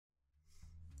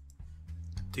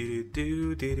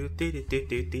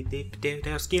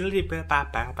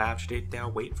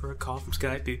Wait for a call from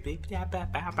Skype.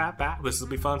 This will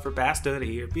be fun for Bastard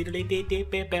here. Fatal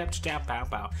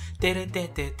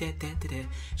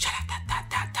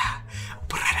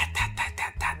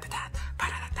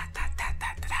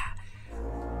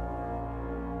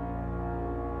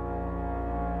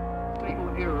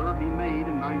error he made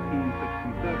in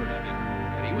 1967.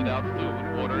 City without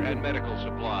food, water, and medical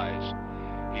supplies.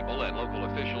 People and local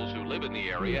officials who live in the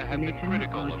area have been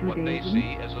critical of what they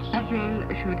see as a Israel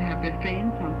should have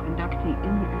refrained from conducting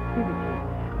any activity.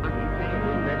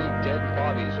 many dead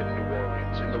bodies in New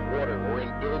Orleans, in the water or in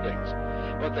buildings.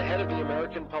 But the head of the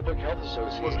American Public Health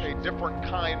Association was a different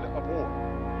kind of war.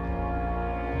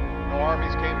 No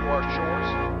armies came to our shores.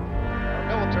 Our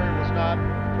military was not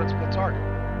the principal target.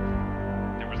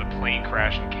 There was a plane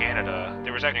crash in Canada.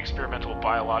 There was an experimental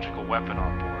biological weapon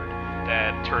on board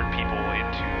that turned people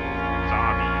into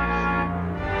zombies.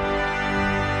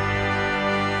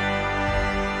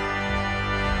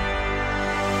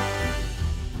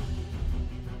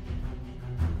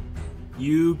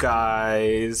 You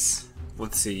guys,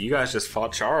 let's see, you guys just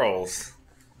fought Charles.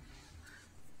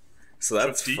 So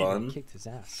that's fun. Kicked his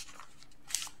ass.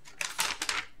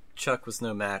 Chuck was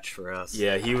no match for us.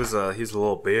 Yeah, he was a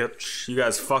little bitch. You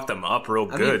guys fucked him up real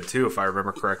good too, if I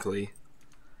remember correctly.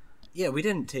 Yeah, we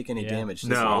didn't take any damage.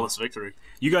 No. Flawless victory.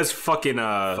 You guys fucking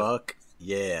Fuck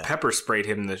yeah. pepper sprayed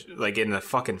him in the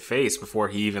fucking face before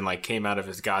he even came out of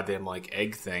his goddamn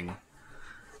egg thing.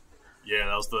 Yeah,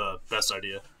 that was the best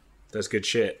idea. That's good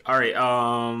shit. All right,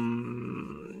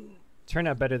 Turned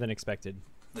out better than expected.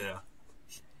 Yeah.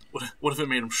 What if it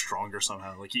made him stronger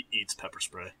somehow? Like he eats pepper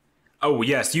spray. Oh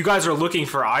yes, you guys are looking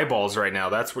for eyeballs right now.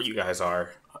 That's what you guys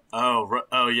are. Oh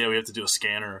yeah, we have to do a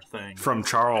scanner thing From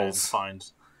Charles. and find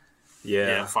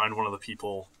find one of the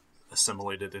people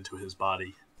assimilated into his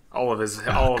body. All of his Yeah,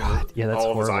 that's all of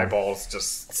his horrible. eyeballs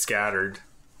just scattered.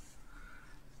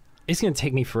 It's gonna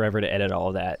take me forever to edit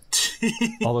all that.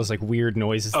 All those weird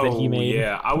noises that he made.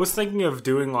 Yeah, I was thinking of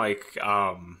doing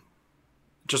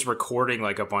just recording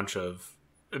a bunch of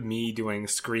me doing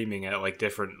screaming at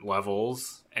different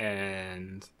levels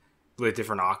and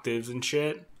different octaves and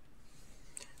shit.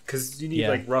 Because you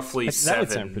need roughly that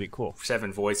would sound pretty cool.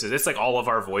 7 voices. It's all of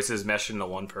our voices meshed into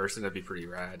one person. That'd be pretty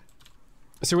rad.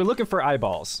 So we're looking for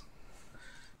eyeballs.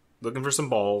 Looking for some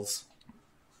balls,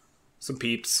 some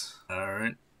peeps. All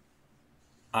right.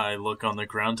 I look on the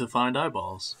ground to find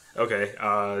eyeballs. Okay,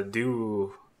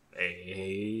 do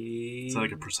a... Is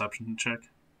that a perception check?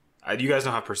 You guys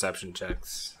don't have perception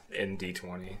checks in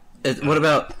D20. What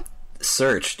about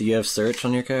search? Do you have search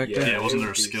on your character? Yeah, wasn't it there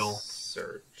a would be skill?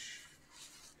 Search.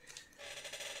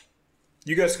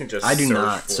 You guys can just I do search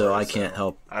not, for so it, I can't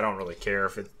help. I don't really care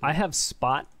if it... I have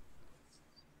spot.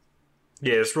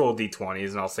 Yeah, just roll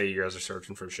D20s and I'll say you guys are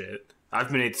searching for shit.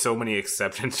 I've made so many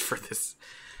exceptions for this.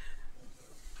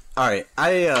 Alright,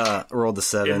 I rolled a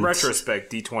 7. In retrospect,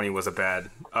 D20 was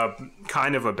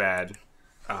kind of a bad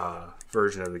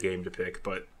version of the game to pick,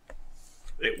 but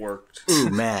it worked. Ooh,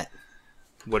 Matt.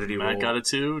 What did he roll? Matt got a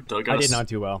 2. Doug got I did not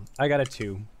do well. I got a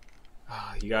 2.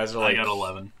 You guys are I got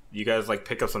 11. You guys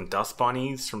pick up some dust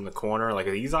bunnies from the corner, are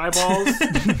these eyeballs?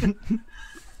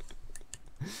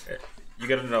 You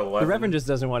got an 11. The Reverend just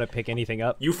doesn't want to pick anything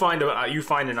up. You find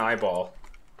an eyeball.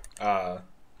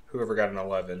 Whoever got an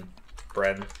 11,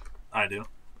 Bren. I do.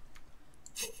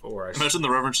 Or I Imagine the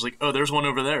Reverend's just oh, there's one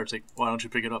over there. It's why don't you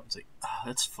pick it up? It's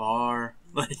that's far.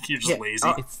 You're just lazy.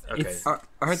 Okay.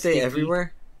 Aren't they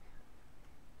everywhere?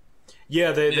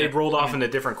 Yeah, they rolled off into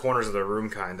different corners of the room,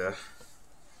 kinda.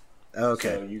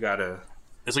 Okay. So you gotta.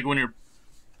 It's like when you're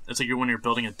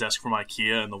building a desk from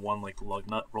IKEA and the one lug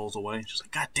nut rolls away. It's just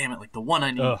God damn it! The one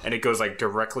I need. Ugh. And it goes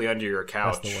directly under your That's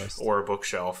couch the worst. or a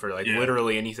bookshelf or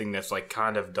literally anything that's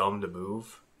kind of dumb to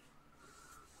move.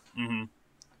 Mm-hmm.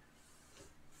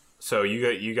 So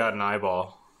you got an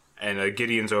eyeball, and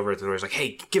Gideon's over at the door. He's like,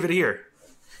 "Hey, give it here."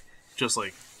 Just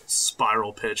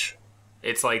spiral pitch.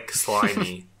 It's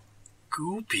slimy,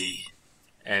 Goopy.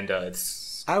 and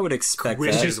it's I would expect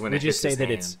squishes that. when Would it you hits say his that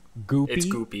hand. it's goopy? It's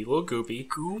goopy, little goopy.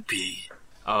 Goopy.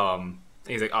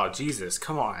 He's like, "Oh Jesus,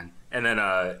 come on!" And then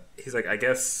he's like, "I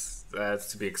guess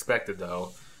that's to be expected,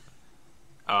 though."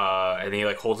 And he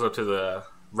holds it up to the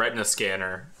retina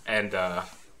scanner, and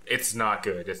it's not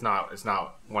good. It's not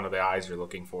one of the eyes you're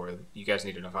looking for. You guys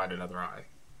need to find another eye.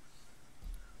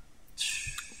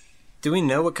 Do we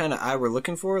know what kind of eye we're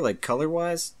looking for,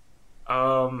 color-wise?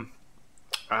 I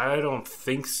don't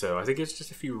think so. I think it's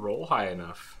just if you roll high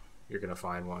enough, you're gonna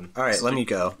find one. Alright, let me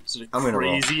go. Is it a I'm gonna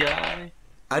roll. crazy eye?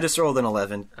 I just rolled an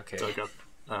 11. Okay. Doug got,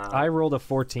 I rolled a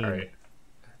 14. All right.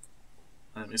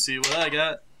 and me see what I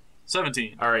got.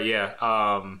 17. All right,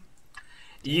 yeah.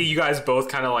 You guys both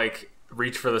kind of like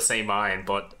reach for the same eye and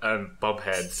bump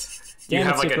heads. You Damn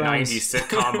have it, like a Surprise. 90s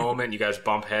sitcom moment. You guys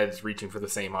bump heads, reaching for the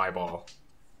same eyeball.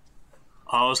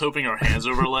 I was hoping our hands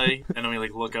overlay, and then we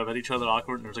like look up at each other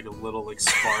awkward, and there's like a little like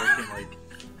spark, and like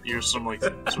here's some like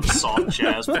sort of soft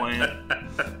jazz playing.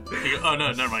 You go, oh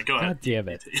no, never mind. Go ahead. God damn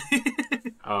it.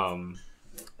 All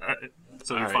right.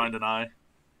 So you All right. find an eye.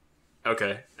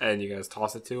 Okay, and you guys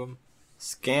toss it to him.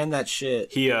 Scan that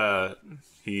shit.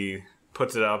 He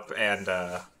puts it up and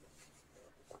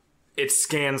it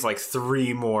scans like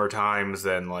 3 more times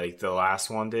than like the last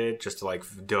one did, just to like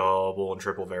double and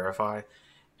triple verify.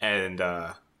 And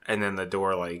then the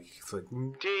door like it's like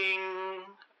ding,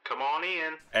 come on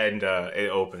in, and it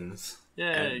opens. Yay.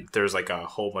 And there's like a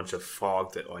whole bunch of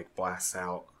fog that like blasts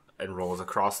out and rolls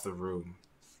across the room,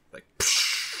 like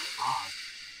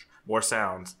more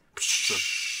sounds.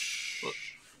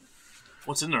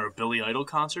 What's in there? A Billy Idol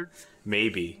concert?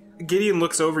 Maybe. Gideon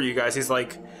looks over you guys. He's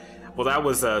like, "Well, that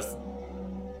was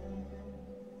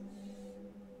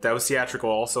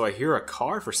theatrical. Also, I hear a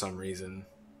car for some reason."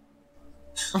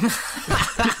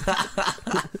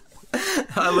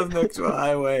 I live next to a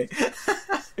highway.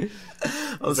 I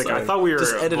was like, I thought we were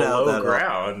Just edit out below that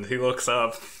ground. He looks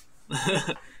up.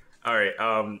 All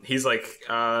right. He's like,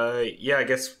 yeah, I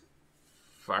guess.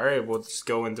 All right, we'll just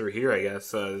go in through here. I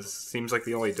guess. Seems like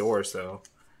the only door. So.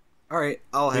 All right,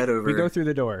 I'll head over. We go through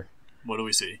the door. What do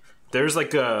we see? There's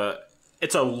like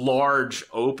it's a large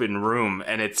open room,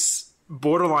 and it's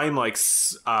borderline like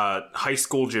high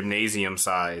school gymnasium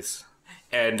size.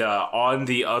 And on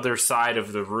the other side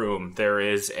of the room, there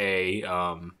is a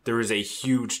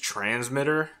huge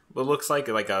transmitter. It looks like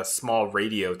a small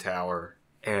radio tower,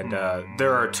 and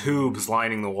there are tubes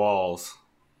lining the walls.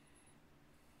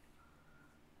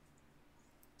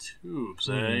 Tubes,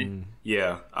 eh?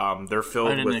 Yeah, they're filled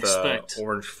didn't with expect.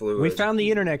 orange fluid. We found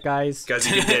the internet, guys. Guys,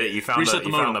 you did it. You found Reset the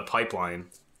modem. the pipeline.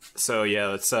 So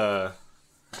yeah, it's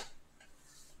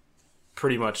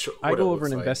pretty much. What I it go over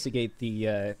looks and like. investigate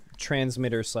the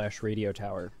transmitter / radio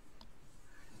tower.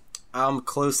 I'm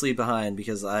closely behind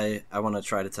because I want to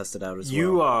try to test it out as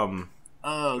You well.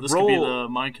 Oh, this Roll- could be the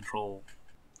mind control.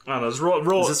 I don't know. Just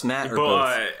roll. Is this Matt or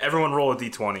both? Everyone roll a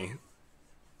d20.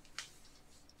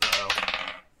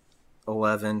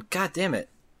 11. God damn it.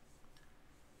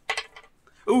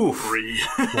 Oof. 3.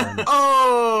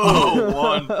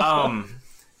 Oh! 1.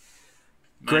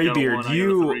 Graybeard,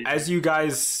 you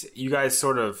guys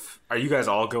sort of, are you guys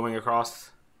all going across?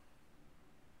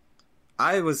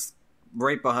 I was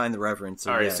right behind the Reverend.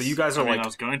 So All right, yes. so you guys are I like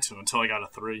was going to until I got a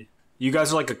 3. you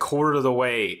guys are like a quarter of the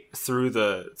way through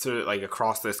like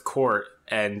across this court,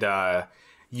 and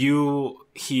you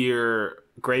hear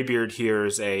Graybeard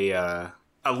hears a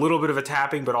little bit of a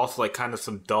tapping, but also like kind of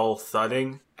some dull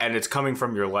thudding, and it's coming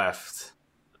from your left,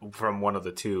 from one of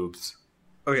the tubes.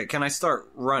 Okay, can I start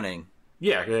running?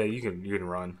 Yeah, you can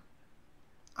run.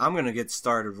 I'm gonna get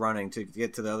started running to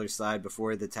get to the other side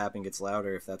before the tapping gets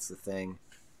louder, if that's the thing.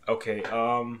 Okay,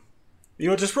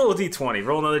 just roll a d20.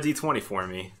 Roll another d20 for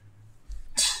me.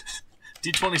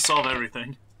 D20 solve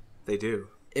everything. They do.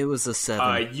 It was a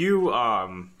 7. You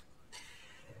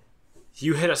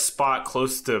hit a spot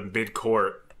close to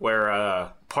mid-court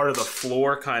where part of the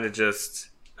floor kind of just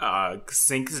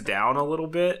sinks down a little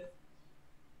bit.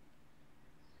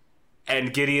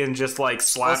 And Gideon just like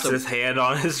slaps his hand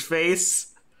on his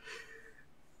face.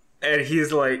 And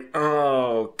he's like,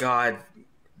 oh, god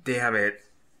damn it.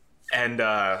 And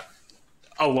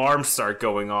alarms start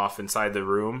going off inside the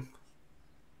room.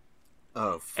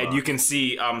 Oh, fuck. And you can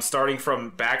see, starting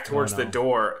from back towards the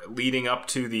door, leading up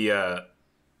to the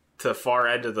far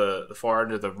end of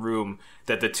the room,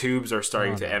 that the tubes are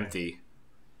starting to empty.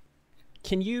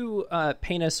 Can you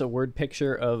paint us a word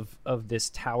picture of this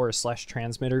tower /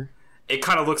 transmitter? It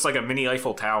kind of looks like a mini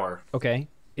Eiffel Tower. Okay.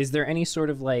 Is there any sort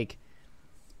of like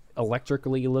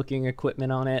electrically looking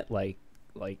equipment on it, like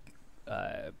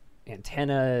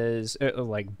antennas,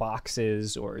 like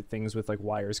boxes, or things with like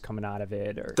wires coming out of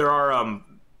it, or There are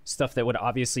stuff that would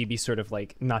obviously be sort of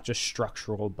like not just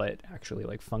structural but actually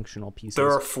like functional pieces?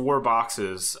 there are 4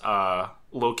 boxes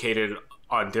located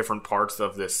on different parts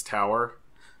of this tower.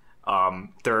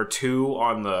 There are 2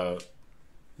 on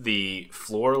the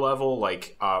floor level,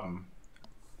 like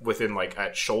within like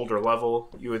at shoulder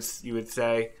level, you would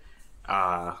say.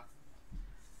 One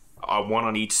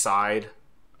on each side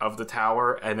of the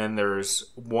tower, and then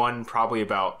there's one probably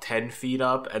about 10 feet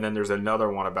up, and then there's another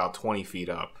one about 20 feet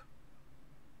up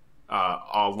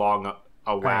along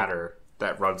a ladder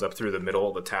that runs up through the middle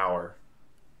of the tower.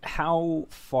 How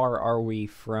far are we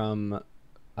from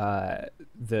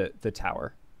the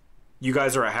tower. You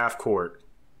guys are at half court.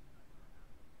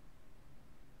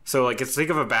 So, like, think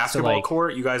of a basketball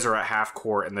court. You guys are at half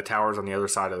court, and the tower's on the other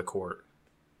side of the court.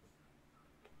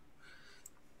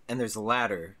 And there's a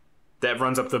ladder that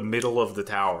runs up the middle of the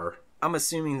tower. I'm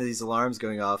assuming these alarms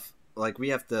going off, like, we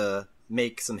have to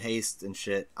make some haste and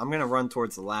shit. I'm going to run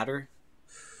towards the ladder.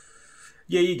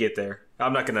 Yeah, you get there.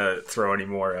 I'm not going to throw any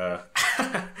more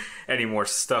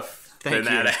stuff than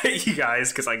that at you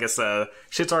guys, because I guess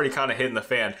shit's already kind of hitting the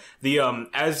fan.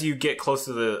 As you get close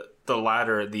to the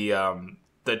ladder,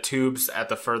 the tubes at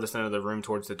the furthest end of the room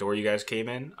towards the door you guys came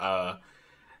in,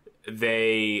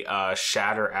 they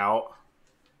shatter out.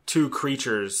 2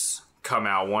 creatures come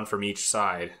out, one from each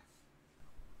side.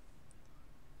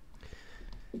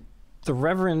 The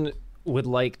Reverend would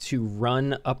like to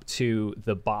run up to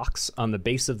the box on the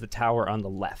base of the tower on the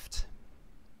left.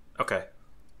 Okay.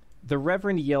 The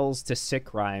Reverend yells to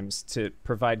Sick Rhymes to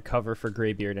provide cover for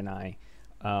Greybeard and I,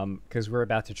 because we're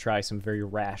about to try some very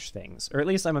rash things. Or at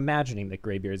least I'm imagining that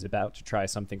Greybeard is about to try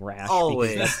something rash.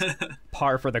 Always. That's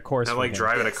par for the course. I'm like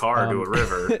driving a car to a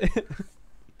river.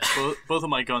 Both of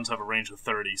my guns have a range of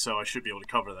 30, so I should be able to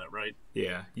cover that, right?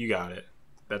 Yeah, you got it.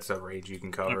 That's a range you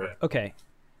can cover. Okay.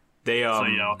 They so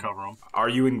yeah, I'll cover them. Are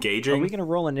you engaging? Are we going to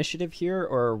roll initiative here,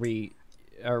 or are we?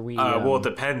 Well, it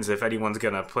depends if anyone's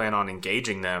going to plan on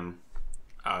engaging them.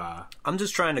 I'm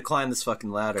just trying to climb this fucking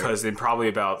ladder. Because in probably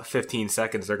about 15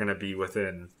 seconds, they're going to be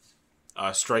within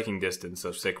striking distance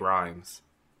of Sick Rhymes.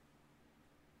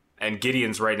 And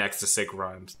Gideon's right next to Sick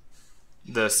Rhymes.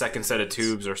 The second set of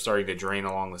tubes are starting to drain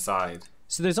along the side.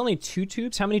 So there's only 2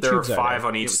 tubes? How many there tubes are 5 are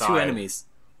on each side. 2 enemies.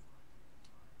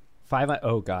 5?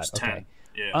 Oh, God. It's okay. 10.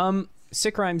 Yeah.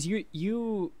 Sick Rhymes,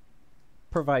 you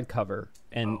provide cover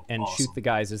and awesome. shoot the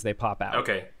guys as they pop out.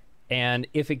 Okay. And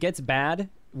if it gets bad,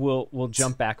 we'll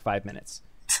jump back 5 minutes.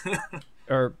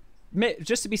 Or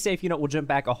just to be safe, we'll jump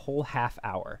back a whole half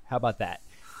hour. How about that?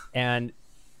 And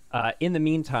in the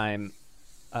meantime,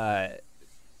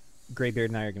 Greybeard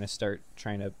and I are going to start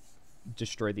trying to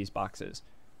destroy these boxes.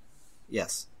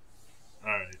 Yes. All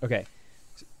right. Okay.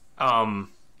 All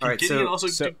right. Gideon So, also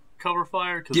do cover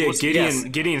fire. Yeah,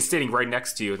 Gideon's standing right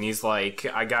next to you, and he's like,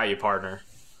 "I got you, partner."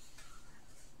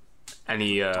 And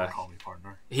he don't call me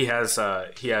partner. He has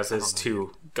his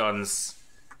 2 guns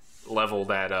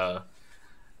leveled at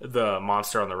the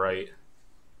monster on the right.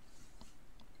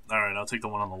 All right, I'll take the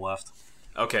one on the left.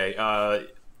 Okay.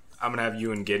 I'm gonna have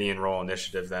you and Gideon roll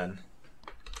initiative then.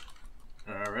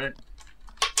 All right.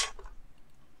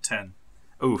 10.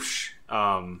 Oosh.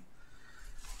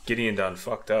 Gideon done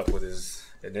fucked up with his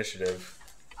initiative.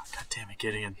 God damn it,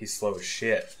 Gideon. He's slow as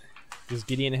shit. Does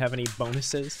Gideon have any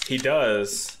bonuses? He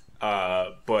does,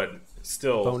 but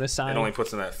still, bonus sign? It only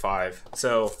puts him at 5.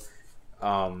 So,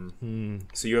 so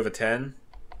you have a 10.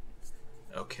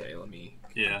 Okay, let me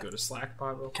go to Slack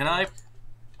bot. Can I,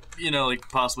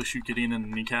 possibly shoot Gideon in the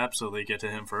kneecap so they get to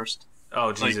him first?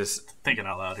 Oh Jesus! Like, thinking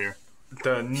out loud here.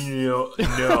 No.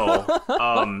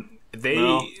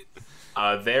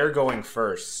 They're going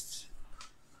first.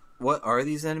 what are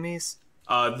these enemies?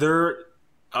 They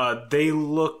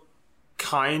look.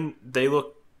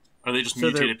 Are they just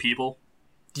mutated people?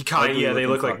 They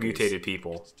look like fuckers. mutated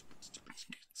people.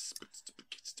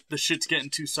 This shit's getting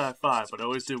too sci-fi, but I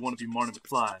always did want to be Marty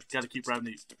McFly. Gotta keep rapping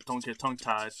these, don't get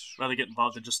tongue-tied. Rather get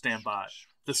involved than just stand by.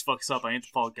 If this fucks up, I ain't the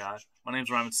fall guy. My name's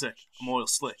Rhymin' Sick. I'm oil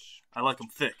slick. I like 'em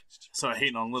thick. So I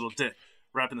hating on little dick.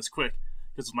 Rapping this quick,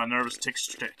 cause it's my nervous tick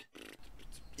stick.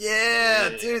 Yeah,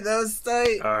 dude, that was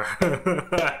tight.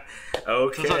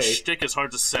 Okay. Cause that shtick is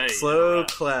hard to say. Slow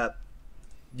clap.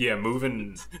 Yeah,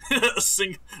 moving.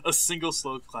 a single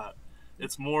slow clap.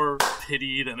 It's more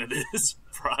pity than it is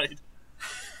pride.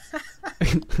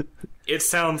 It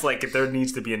sounds like there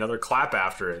needs to be another clap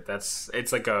after it.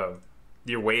 It's like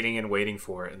you're waiting and waiting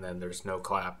for it, and then there's no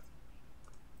clap.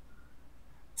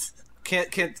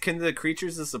 Can the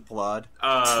creatures just applaud?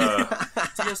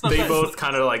 They both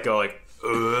kind of like go like,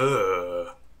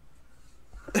 ugh.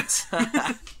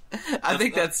 I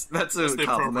think that's a That's the appropriate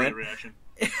compliment. reaction.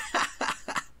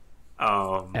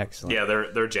 Excellent. Yeah,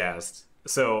 they're jazzed.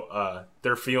 So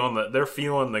they're feeling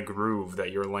the groove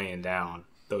that you're laying down.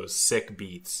 Those sick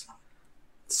beats.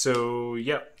 So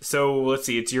yep. So let's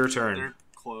see. It's your turn. They're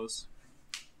close.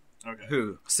 Okay.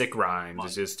 Who? Sick Rhymes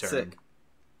is his turn. Sick.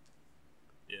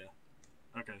 Yeah.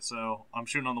 Okay, so I'm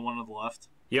shooting on the one to the left.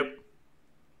 Yep.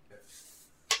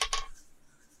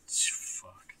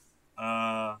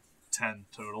 Fuck. 10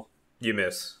 total. You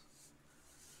miss.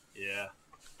 Yeah.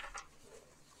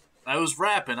 I was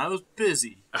rapping. I was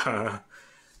busy.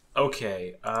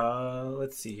 Okay.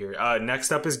 Let's see here.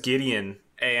 Next up is Gideon,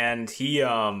 and he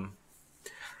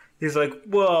He's like,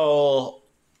 well,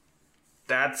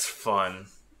 that's fun.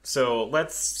 So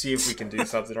let's see if we can do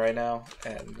something right now.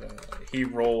 And he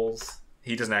rolls.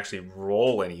 He doesn't actually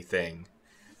roll anything.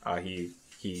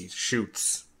 He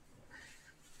shoots.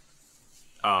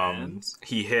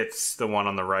 He hits the one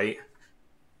on the right.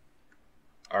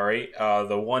 All right.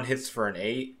 The one hits for an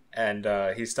 8,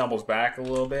 and he stumbles back a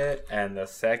little bit. And the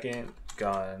second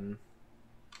gun.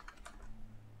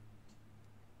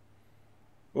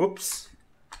 Oops.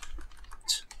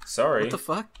 Sorry. What the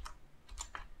fuck?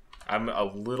 I'm a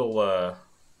little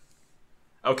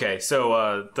okay,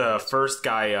 so the first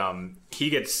guy he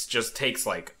takes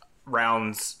like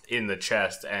rounds in the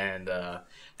chest and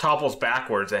topples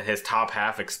backwards, and his top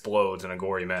half explodes in a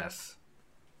gory mess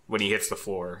when he hits the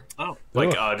floor. Oh.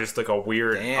 Like just like a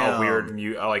weird like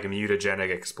a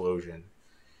mutagenic explosion.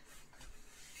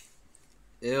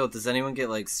 Ew, does anyone get,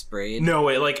 like, sprayed? No,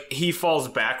 he falls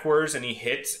backwards and he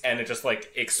hits, and it just,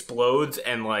 like, explodes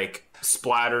and, like,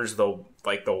 splatters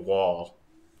the wall.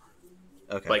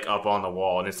 Okay. Like, up on the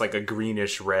wall, and it's, like, a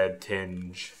greenish-red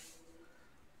tinge.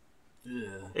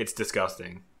 Yeah. It's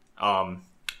disgusting. Alright,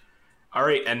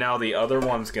 and now the other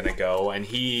one's gonna go, and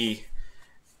he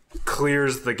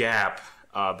clears the gap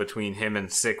between him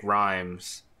and Sick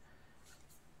Rhymes.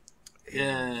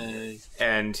 Yay.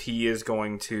 And he is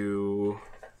going to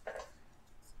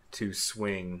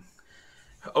swing.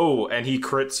 Oh, and he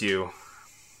crits you.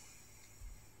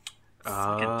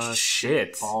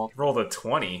 Shit. He rolled a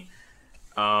 20.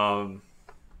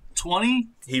 20?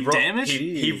 Damage?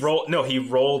 He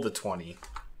rolled a 20.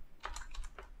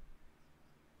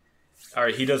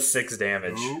 Alright, he does 6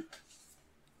 damage. Ooh.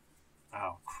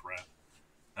 Oh, crap.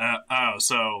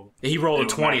 So... He rolled a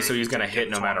 20, so he's going to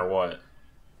hit no matter what.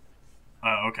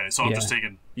 Oh, okay. So I'm just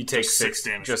taking... You take 6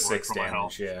 damage. Just 6 from my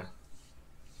damage, health. yeah.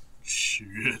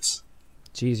 Shit.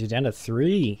 Jeez, you're down to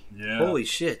 3. Yeah. Holy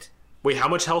shit. Wait, how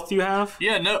much health do you have?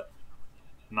 Yeah, no.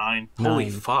 9.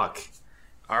 Holy fuck.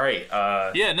 Alright,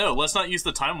 Yeah, no, let's not use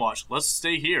the time watch. Let's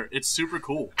stay here. It's super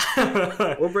cool.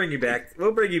 We'll bring you back.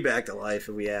 We'll bring you back to life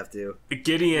if we have to.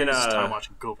 Gideon, time watch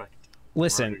and go back.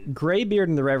 Listen, Greybeard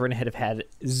and the Reverend have had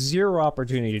 0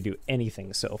 opportunity to do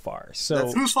anything so far.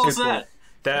 So Whose fault is that?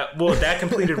 That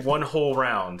completed one whole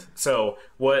round. So,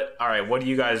 what are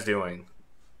you guys doing?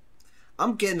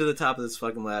 I'm getting to the top of this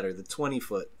fucking ladder, the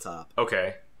 20-foot top.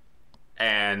 Okay.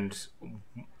 And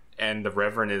the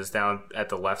Reverend is down at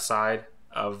the left side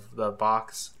of the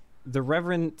box. the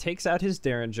Reverend takes out his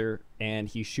Derringer and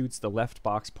he shoots the left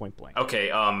box point blank. Okay,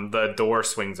 the door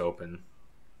swings open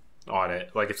on it,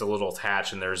 like it's a little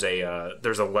hatch, and there's a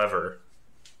lever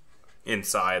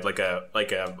inside, like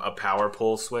a power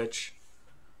pull switch.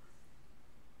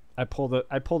 I pull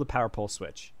the power pull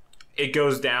switch. It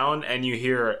goes down, and you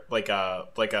hear like a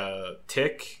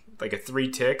tick, like a 3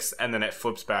 ticks, and then it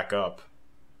flips back up.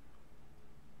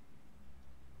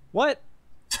 What?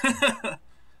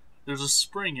 There's a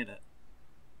spring in it.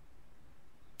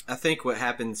 I think what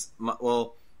happens...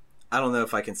 Well, I don't know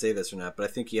if I can say this or not, but I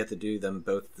think you have to do them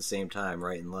both at the same time,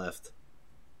 right and left.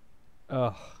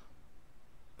 Ugh.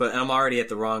 But I'm already at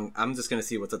the wrong... I'm just going to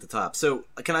see what's at the top. So,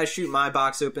 can I shoot my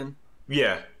box open?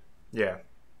 Yeah.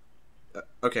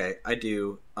 Okay, I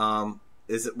do.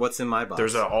 Is it what's in my box?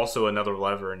 There's also another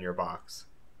lever in your box.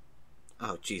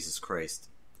 Oh, Jesus Christ.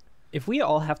 If we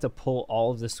all have to pull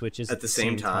all of the switches At the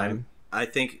same time, I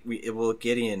think it will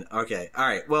Gideon. Okay,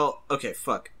 alright, well, okay,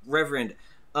 fuck. Reverend,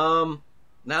 now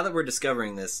that we're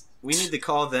discovering this, we need to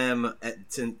call them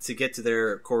to get to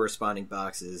their corresponding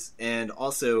boxes. And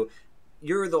also,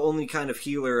 you're the only kind of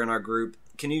healer in our group.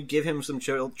 Can you give him some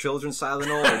children's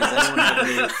Tylenol? Or does anyone have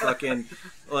any fucking,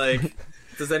 like...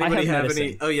 Does anybody have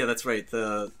any... Oh, yeah, that's right.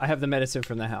 I have the medicine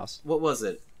from the house. What was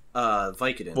it?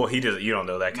 Vicodin. Well, he doesn't. You don't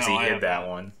know that because he hid that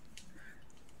one.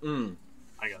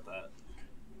 I got that.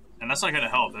 And that's not going to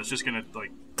help. That's just going to, like...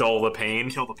 Dull the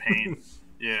pain? Kill the pain.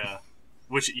 Yeah.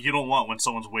 Which you don't want when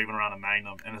someone's waving around a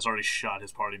Magnum and has already shot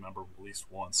his party member at least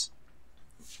once.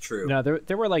 True. No,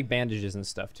 there were, like, bandages and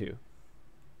stuff, too.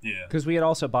 Yeah. Because we had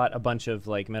also bought a bunch of,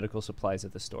 like, medical supplies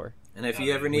at the store. And if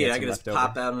you ever need it, I can just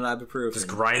pop out an ibuprofen. Just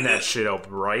grind that shit up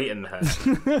right in the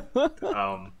head.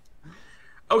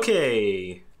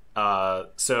 Okay.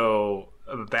 So,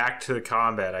 back to the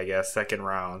combat, I guess, second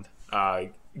round.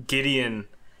 Gideon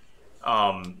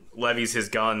levies his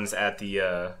guns at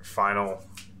the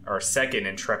second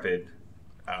intrepid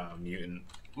mutant.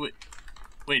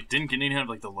 Wait, didn't Gideon have,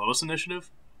 like, the lowest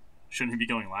initiative? Shouldn't he be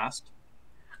going last?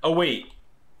 Oh, wait.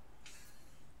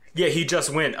 Yeah, he just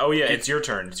went. Oh, yeah, it's your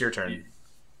turn. It's your turn.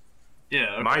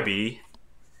 Yeah, okay. My B.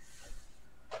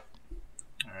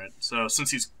 Alright, so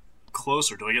since he's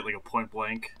closer, do I get, like, a point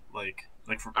blank, like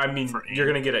I mean, for you're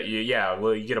aim. gonna get a yeah.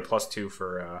 Well, you get a +2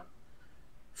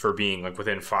 for being like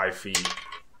within 5 feet.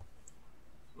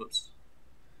 Whoops.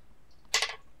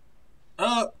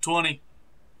 20.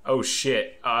 Oh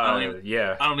shit.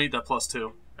 Yeah. I don't need that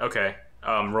 +2. Okay.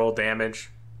 Roll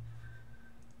damage.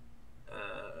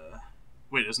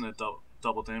 Wait, isn't it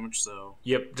double damage? So.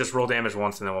 Yep. Just roll damage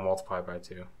once, and then we'll multiply by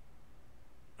 2.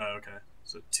 Oh, okay.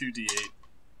 So 2d8.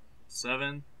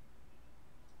 7.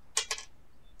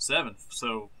 7.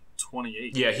 So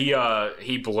 28. Yeah.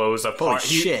 He blows up. Holy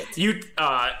shit. You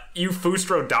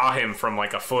Fustro daw him from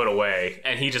like a foot away,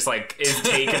 and he just like is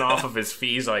taken off of his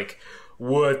feet. He's like,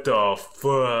 what the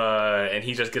fuck? And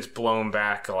he just gets blown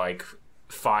back like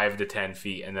 5 to 10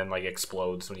 feet, and then like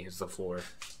explodes when he hits the floor.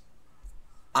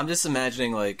 I'm just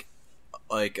imagining like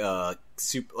a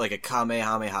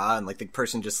Kamehameha, and like the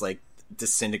person just like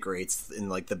disintegrates in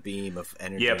like the beam of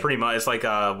energy. Yeah, pretty much. It's like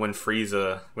when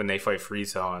they fight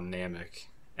Frieza on Namek,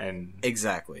 and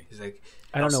exactly. he's like,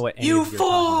 I don't know what you you're talking about.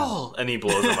 fall, and he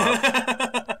blows him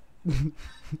up. I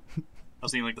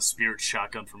was thinking like the spirit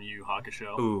shotgun from Yu Yu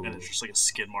Hakusho, Ooh. and it's just like a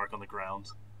skid mark on the ground.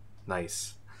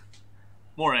 Nice.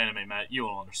 More anime, Matt. You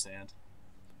won't understand.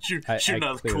 You're I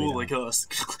not clearly cool don't. like us.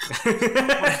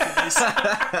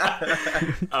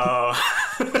 All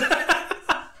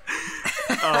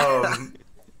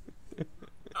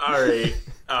right.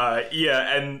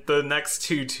 Yeah, and the next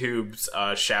 2 tubes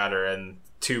shatter, and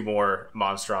 2 more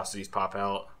monstrosities pop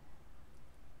out.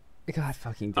 God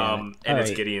fucking damn it. And All it's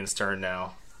right. Gideon's turn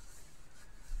now.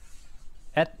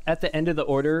 At the end of the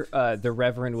order, the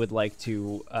Reverend would like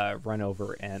to run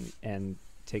over and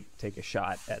take a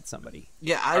shot at somebody.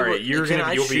 Yeah, All right, you'll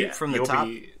shoot be from the you'll top.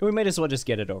 be- We might as well just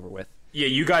get it over with. Yeah,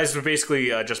 you guys would basically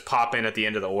just pop in at the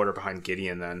end of the order behind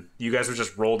Gideon. Then you guys would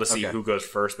just roll to see Okay. who goes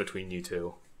first between you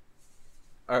two.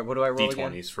 All right, what do I roll D20s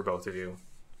again? for both of you.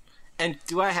 And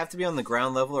do I have to be on the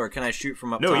ground level, or can I shoot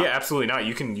from up No, top? yeah, absolutely not.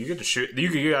 You get to shoot.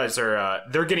 You guys are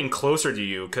they're getting closer to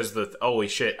you because holy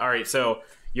shit. All right, so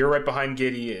you're right behind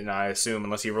Gideon, I assume,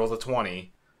 unless he rolls a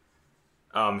 20.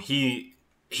 He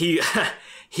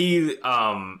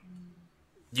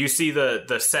you see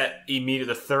the set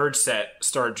immediately, the third set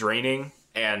start draining,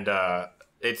 and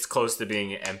it's close to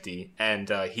being empty, and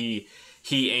he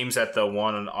aims at the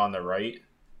one on the right.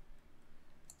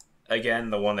 Again,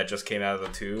 the one that just came out of the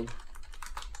tube.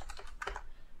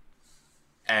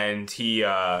 And he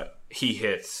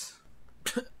hits.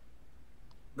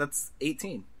 That's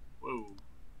 18. Whoa.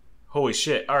 Holy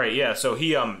shit. Alright, yeah, so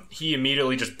he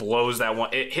immediately just blows that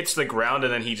one. It hits the ground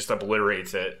and then he just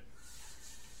obliterates it.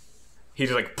 He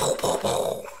just like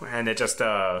and it just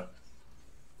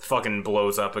fucking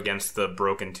blows up against the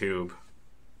broken tube.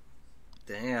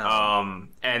 Damn.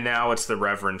 And now it's the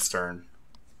Reverend's turn.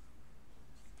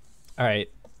 All right.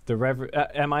 The Reverend.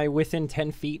 Am I within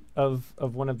 10 feet of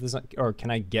one of the, or can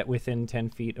I get within 10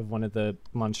 feet of one of the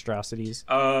monstrosities?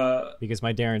 Because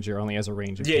my Derringer only has a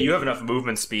range of. Yeah, 10 you have feet. enough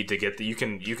movement speed to get you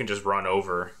can just run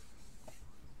over.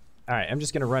 All right, I'm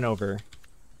just gonna run over.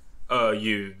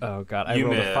 You. Oh god, I You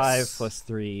rolled a miss. 5 plus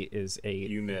 3 is 8.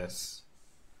 You miss.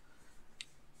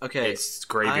 Okay. It's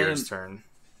Greybeard's turn.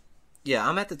 Yeah,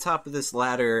 I'm at the top of this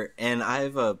ladder, and I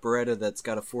have a Beretta that's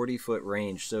got a 40-foot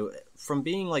range. So from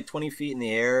being like 20 feet in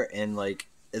the air, and like,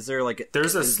 is there like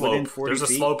There's a is within slope. 40 There's a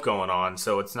feet? slope going on,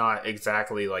 so it's not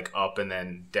exactly like up and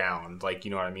then down. Like,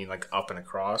 you know what I mean? Like up and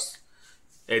across.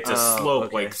 It's a Oh, slope.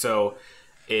 okay. Like, so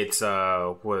it's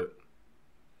what?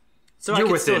 So I You're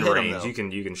can still within hit him, range. though.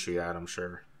 You can shoot at him.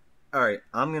 Sure. All right,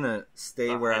 I'm gonna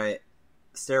stay where I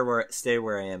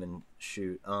am and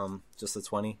shoot. Just a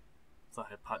 20. Thought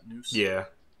I had hypotenuse. Yeah.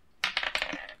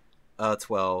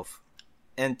 12.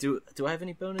 And do I have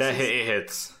any bonuses? That it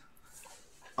hits.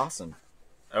 Awesome.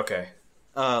 Okay.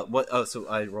 What? Oh, so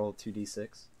I rolled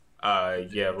 2d6.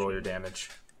 Yeah. Roll your damage.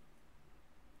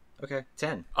 Okay,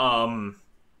 10.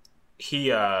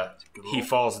 He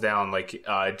falls down like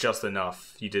just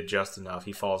enough. You did just enough.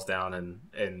 He falls down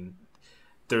and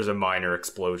there's a minor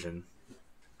explosion.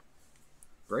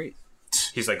 Great.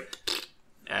 He's like,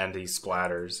 and he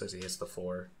splatters as he hits the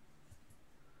floor.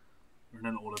 We're in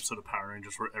an old episode of Power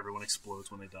Rangers where everyone explodes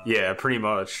when they die. Yeah, pretty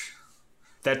much.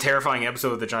 That terrifying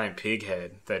episode with the giant pig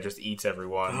head that just eats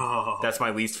everyone. Oh. That's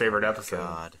my least favorite episode.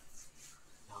 God.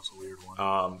 That was a weird one.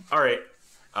 All right.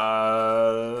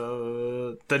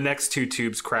 The next 2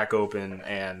 tubes crack open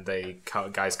and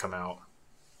guys come out.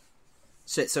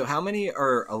 Shit, so how many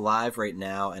are alive right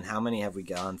now, and how many have we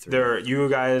gone through?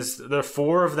 The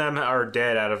 4 of them are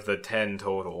dead out of the 10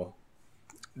 total.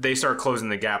 They start closing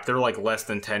the gap. They're like less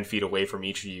than 10 feet away from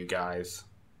each of you guys.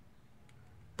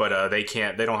 But they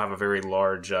don't have a very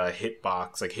large hit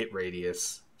box, like hit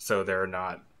radius. So they're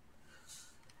not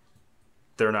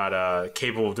they're not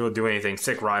capable of doing anything.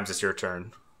 Sick Rhymes, it's your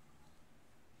turn.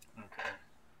 Okay.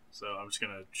 So I'm just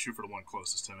gonna shoot for the one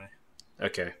closest to me.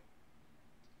 Okay.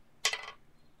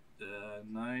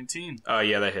 19.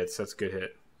 Yeah, that hits. That's a good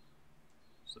hit.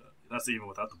 So that's even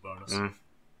without the bonus. Mm.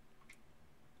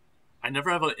 I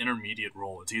never have an intermediate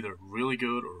roll. It's either really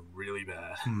good or really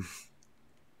bad.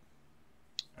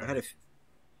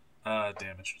 I had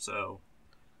damage. So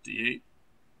D8.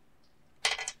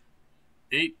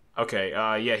 8. Okay.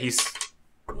 Yeah, he's.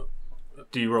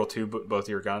 Do you roll both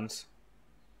your guns?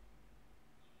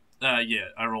 Yeah,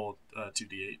 I rolled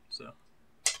 2d8, so.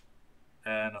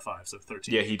 And a 5, so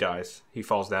 13. Yeah, he dies. He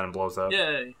falls down and blows up.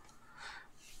 Yay!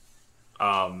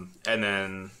 And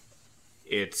then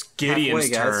it's Gideon's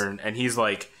turn, and he's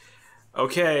like,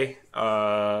 "Okay,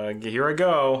 here I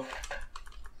go."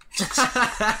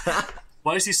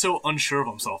 Why is he so unsure of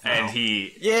himself now? And he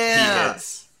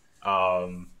hits.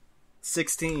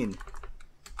 16.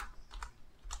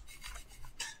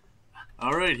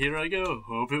 All right, here I go.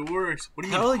 Hope it works. What do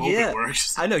you Hell mean, hope yeah. it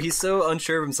works? I know, he's so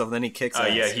unsure of himself, and then he kicks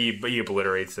ass. Yeah, he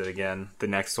obliterates it again. The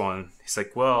next one, he's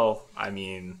like, "Well, I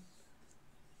mean,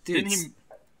 Dude,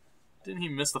 Didn't he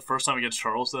miss the first time against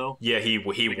Charles, though? yeah, he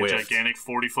Like whiffed. a gigantic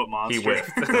 40-foot monster. He whiffed.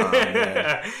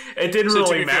 It didn't So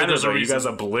to really be fair, matter there's a though. You reason. guys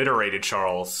obliterated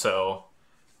Charles, so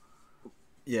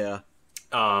yeah.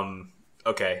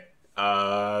 okay.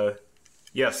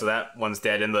 Yeah, so that one's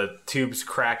dead, and the tubes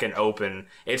crack and open.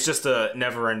 It's just a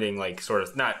never-ending, like, sort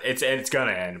of not. It's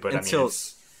gonna end, but Until- I mean,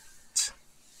 it's,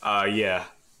 yeah.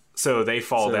 So they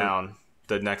fall So- down.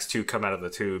 The next two come out of the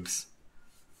tubes,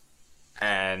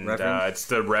 and Reverend? it's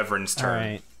the Reverend's All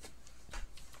turn.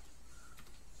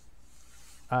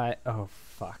 right. Oh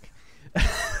fuck.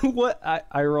 What?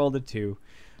 I rolled a 2.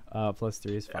 Plus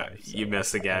 3 is 5. so You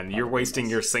miss again. I You're probably wasting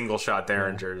miss. your single shot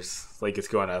derringers like it's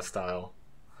going out of style.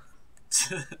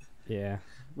 Yeah.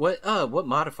 What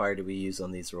modifier do we use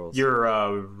on these rolls?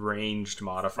 Your ranged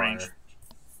modifier. Ranged.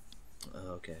 Oh,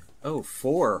 okay. Oh,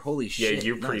 4. Holy Yeah, shit.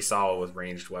 you're pretty Nice. solid with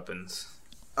ranged weapons.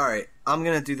 Alright, I'm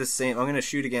gonna do the same. I'm gonna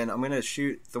shoot again. I'm gonna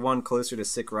shoot the one closer to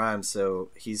Sick Rhyme so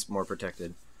he's more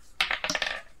protected.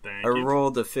 Thank I you.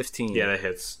 rolled a 15. Yeah, that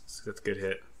hits. That's a good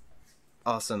hit.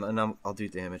 Awesome, and I'll do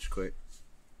damage quick.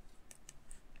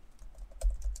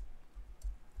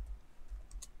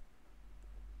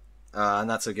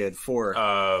 Not so good. 4.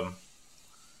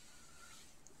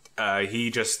 He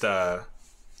just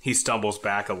he stumbles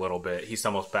back a little bit. He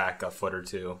stumbles back a foot or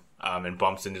two, and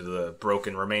bumps into the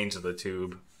broken remains of the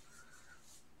tube.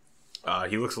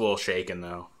 He looks a little shaken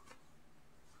though,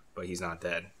 but he's not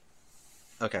dead.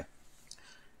 Okay.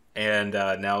 And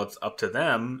now it's up to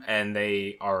them, and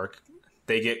they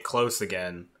get close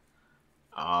again.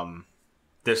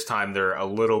 This time they're a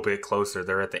little bit closer.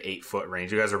 They're at the 8-foot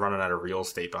range. You guys are running out of real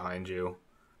estate behind you.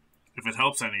 If it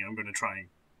helps any, I'm going to try and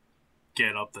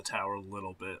get up the tower a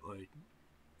little bit. Like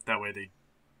that way they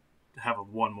have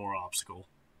one more obstacle.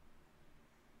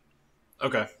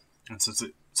 Okay. And since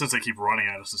they keep running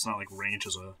at us, it's not like range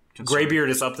is a concern. Graybeard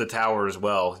is up the tower as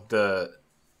well.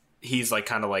 He's like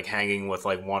kind of like hanging with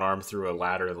like one arm through a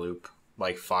ladder loop,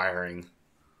 like firing.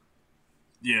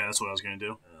 Yeah, that's what I was going to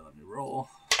do. Let me roll.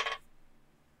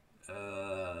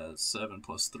 7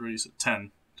 plus 3, so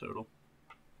 10 total.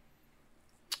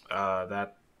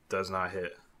 That does not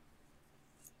hit.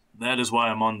 That is why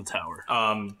I'm on the tower.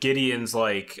 Gideon's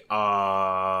like,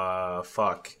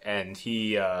 fuck, and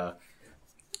he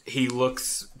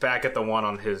looks back at the one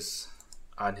on his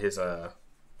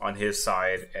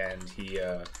side, and he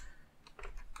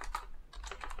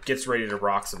gets ready to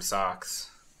rock some socks,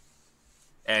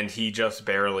 and he just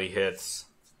barely hits.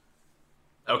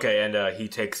 Okay, and he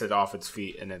takes it off its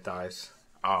feet, and it dies.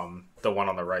 The one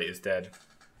on the right is dead.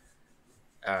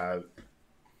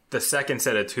 The second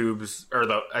set of tubes,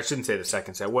 I shouldn't say the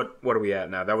second set. What are we at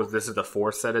now? This is the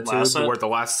fourth set of tubes. set? We're at the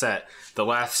last set. The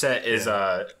last set is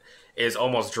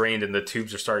almost drained, and the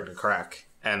tubes are starting to crack.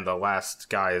 And the last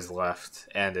guy is left,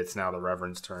 and it's now the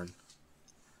Reverend's turn.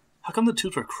 How come the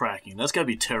tubes are cracking? That's got to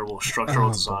be terrible structural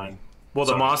design. Well,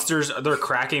 the Sorry. monsters, they're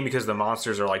cracking because the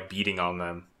monsters are like beating on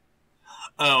them.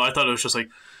 Oh, I thought it was just like,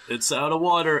 it's out of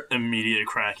water, immediate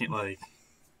cracking. Like,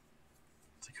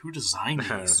 it's like, who designed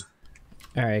these?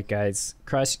 All right, guys,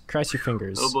 cross your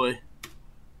fingers. Oh boy.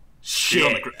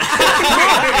 Shit.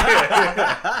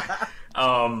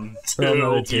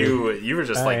 Another two. You were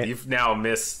just All like, right. you've now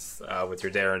missed with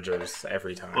your derringers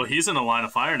every time. Well, he's in the line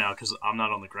of fire now because I'm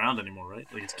not on the ground anymore, right?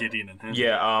 Like, it's Gideon and him.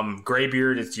 Yeah,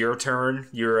 Graybeard, it's your turn.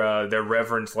 You're the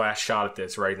Reverend's last shot at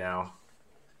this right now.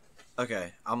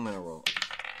 Okay, I'm gonna roll.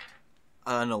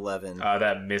 An 11.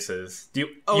 That misses. You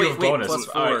wait, have bonus. plus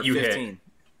 4, You 15. hit.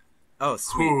 Oh,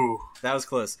 sweet. Ooh. That was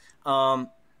close.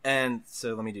 And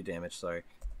so let me do damage. Sorry.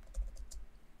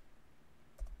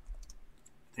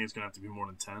 I think it's gonna have to be more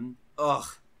than 10. Ugh,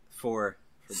 4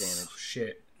 for damage.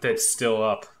 Shit. That's still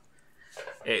up.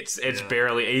 It's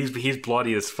barely. He's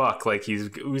bloody as fuck. Like he's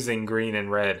oozing green and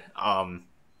red.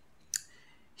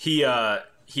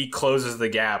 He closes the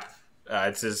gap.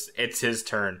 It's his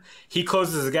turn. He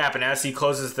closes the gap, and as he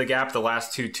closes the gap, the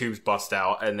last 2 tubes bust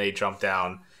out, and they jump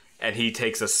down. And he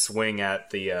takes a swing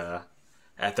at the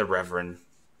Reverend.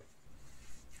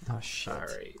 Oh shit! All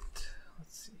right.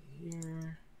 Let's see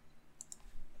here.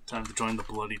 Time to join the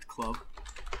bloodied club.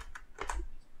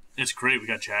 It's great. We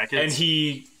got jackets. And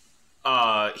he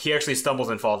actually stumbles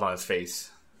and falls on his face.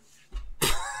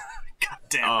 God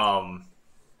damn it.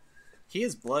 He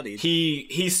is bloodied.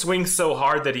 He swings so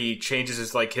hard that he changes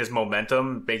his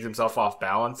momentum, makes himself off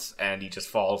balance, and he just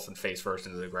falls and face first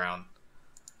into the ground.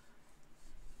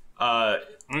 I'm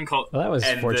gonna call. Well, that was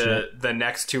And fortunate. the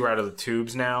next 2 are out of the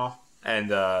tubes now, and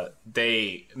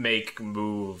they make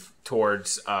move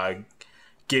towards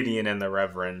Gideon and the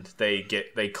Reverend.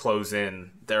 They close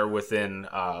in. They're within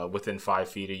 5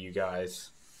 feet of you guys.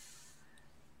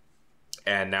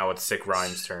 And now it's Sick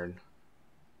Rhyme's turn.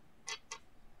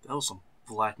 That was some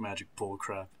black magic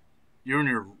bullcrap. You and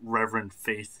your Reverend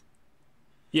faith.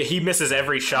 Yeah, he misses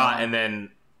every shot, and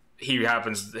then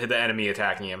the enemy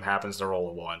attacking him happens to roll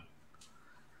a 1.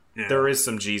 Yeah. There is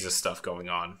some Jesus stuff going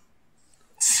on.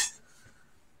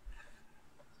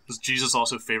 Does Jesus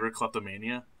also favor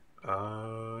kleptomania?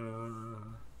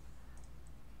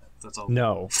 That's all.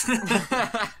 No.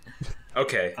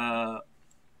 Okay. I'm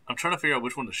trying to figure out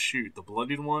which one to shoot. The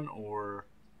bloodied one or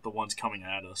the ones coming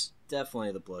at us?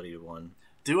 Definitely the bloodied one.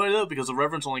 Do I though? Because the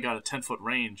Reverend's only got a 10-foot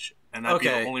range, and that'd be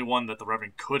Okay. the only one that the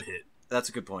Reverend could hit. That's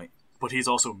a good point. But he's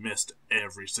also missed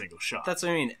every single shot. That's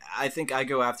what I mean. I think I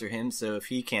go after him, so if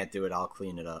he can't do it, I'll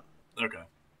clean it up. Okay.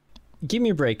 Give me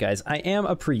a break, guys. I am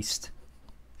a priest.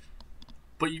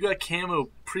 But you got camo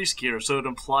priest gear, so it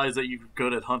implies that you're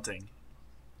good at hunting.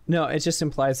 No, it just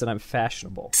implies that I'm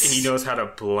fashionable. He knows how to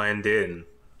blend in.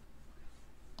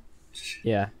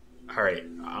 Yeah. All right.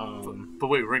 But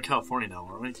wait, we're in California now,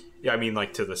 aren't we? Yeah, I mean,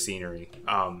 to the scenery.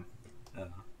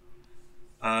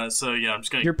 So yeah, I'm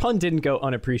just gonna. Your pun didn't go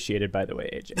unappreciated, by the way,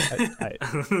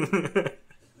 AJ.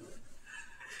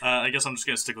 I guess I'm just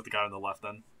gonna stick with the guy on the left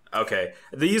then. Okay.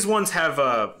 These ones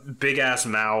have big ass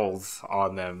mouths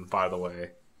on them, by the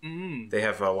way. They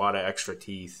have a lot of extra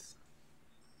teeth.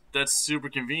 That's super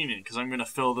convenient because I'm gonna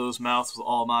fill those mouths with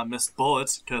all my missed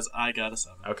bullets because I got a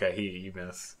 7. Okay, you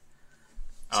miss.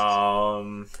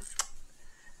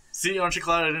 See, aren't you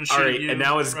glad I didn't shoot All right, you? and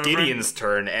now it's Reverend? Gideon's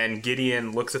turn, and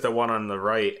Gideon looks at the one on the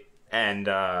right, and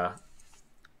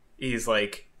he's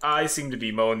like, I seem to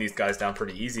be mowing these guys down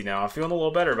pretty easy now. I'm feeling a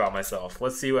little better about myself.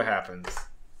 Let's see what happens.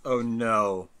 Oh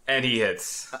no. And he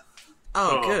hits.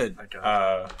 Oh, good. My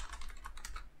God.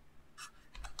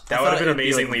 That would have been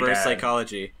amazingly reverse bad.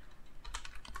 psychology.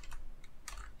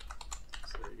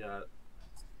 So we got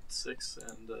 6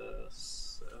 and 7.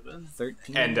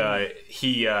 13. And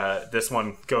this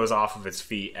one goes off of its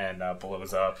feet and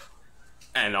blows up.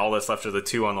 And all that's left are the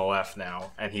 2 on the left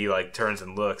now. And he turns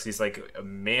and looks. He's like,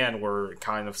 man, we're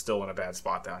kind of still in a bad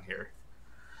spot down here.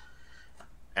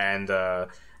 And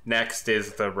next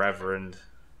is the Reverend.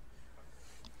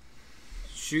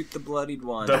 Shoot the bloodied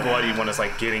one. The bloody one is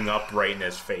getting up right in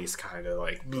his face, kind of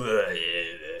like. Bleh.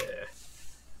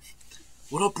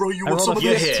 What up, bro? You I want some rolled of a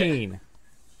you this? hit. 15.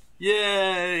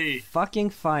 Yay! Fucking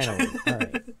finally. All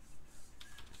right.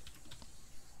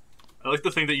 I like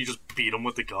the thing that you just beat him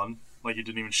with the gun, like you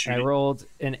didn't even shoot. I it. rolled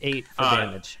an 8 for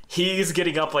damage. He's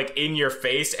getting up in your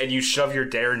face, and you shove your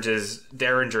derringers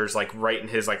right in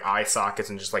his eye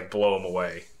sockets and just blow him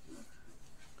away.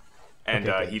 And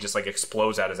Okay, good. he just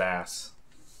explodes out his ass.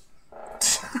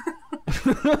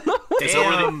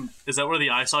 Damn. Is that where the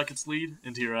eye sockets lead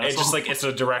into your asshole? It's just it's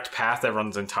a direct path that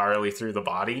runs entirely through the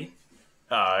body.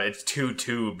 It's 2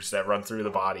 tubes that run through the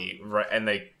body, and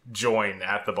they join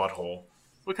at the butthole.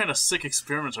 What kind of sick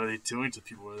experiments are they doing to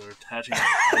people where they're attaching their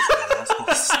eyes to their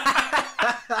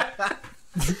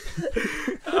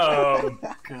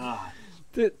assholes? God.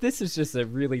 This is just a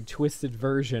really twisted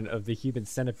version of the human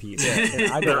centipede.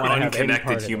 And I They're don't want to have any part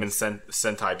unconnected of human it.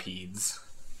 centipedes.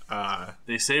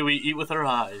 They say we eat with our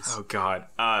eyes. Oh God!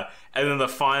 And then the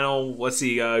final, let's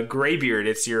see, Graybeard.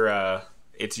 It's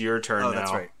your turn now.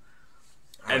 That's right.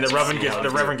 And the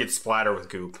Reverend gets splattered with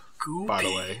goop. Goopy. By the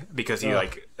way, because he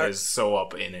is so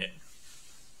up in it.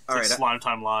 All right. It's Slime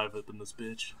Time Live up in this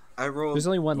bitch. I rolled. There's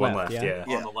only one One left, left, yeah?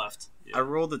 yeah. On the left. Yeah. I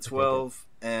rolled a 12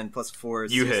 and plus 4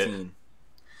 is You hit. 16.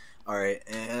 All right,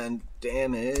 and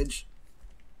damage.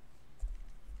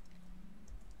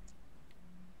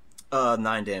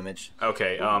 9 damage.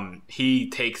 Okay, he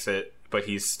takes it, but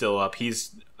he's still up.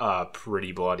 He's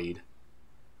pretty bloodied.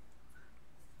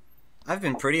 I've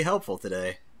been pretty helpful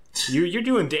today. You're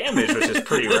doing damage, which is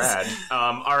pretty rad.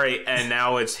 Alright, and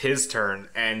now it's his turn,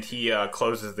 and he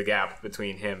closes the gap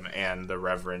between him and the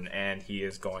Reverend, and he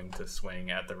is going to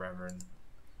swing at the Reverend.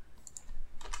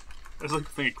 I was like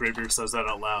thinking Greybeard says that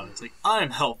out loud. It's like,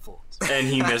 I'm helpful. And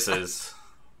he misses.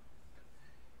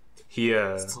 He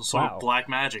Some sort of black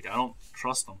magic. I don't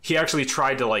trust them. He actually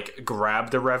tried to like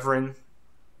grab the Reverend,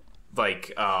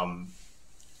 like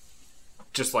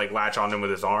just like latch on him with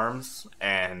his arms,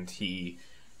 and he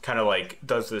kind of like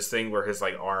does this thing where his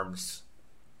like arms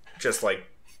just like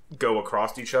go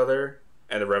across each other,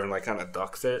 and the Reverend like kind of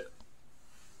ducks it.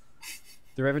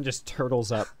 The Reverend just turtles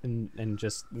up and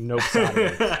just nopes out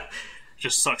of it.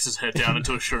 Just sucks his head down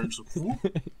into a shirt and just, whoop.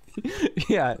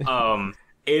 Yeah.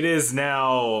 It is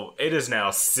now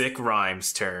Sick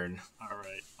Rhyme's turn.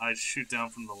 Alright, I shoot down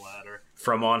from the ladder.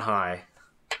 From on high.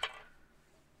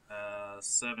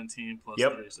 17 plus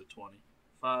Yep. 3 is a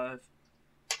 25.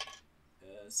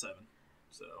 7.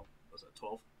 So, was that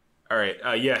 12? Alright,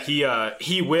 yeah,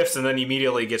 he whiffs and then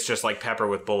immediately gets just like pepper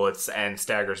with bullets and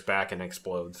staggers back and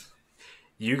explodes.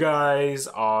 You guys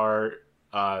are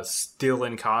still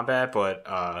in combat,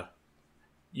 but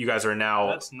you guys are now.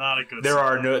 That's not a good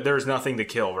sign. There's nothing to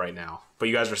kill right now, but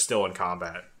you guys are still in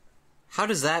combat. How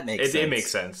does that make sense? It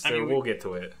makes sense. I mean, we'll get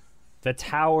to it. The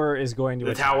tower is going to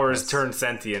The attack tower us. is turned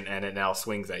sentient and it now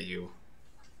swings at you.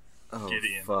 Oh,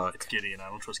 Gideon. fuck. It's Gideon. I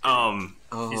don't trust Gideon.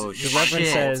 Oh, The Reverend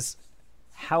shit. says,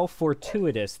 "How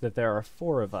fortuitous that there are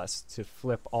 4 of us to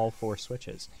flip all 4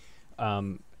 switches,"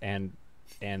 and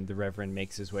the Reverend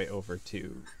makes his way over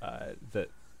to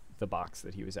the box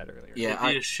that he was at earlier. Yeah,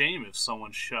 It'd be a shame if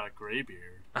someone shot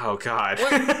Greybeard. Oh god.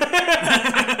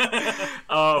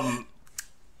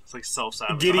 It's like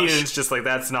self-sabotage. Gideon's just like,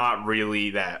 that's not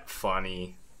really that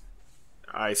funny.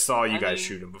 I saw you guys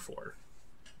shoot him before.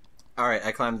 Alright,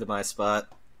 I climbed to my spot.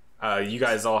 You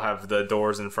guys all have the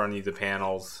doors in front of you, the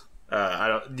panels. Do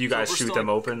you guys we're shoot still- them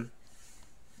open?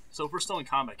 So if we're still in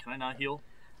combat, can I not heal?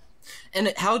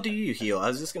 And how do you heal? I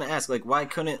was just gonna ask, like, why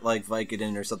couldn't like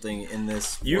Vicodin or something in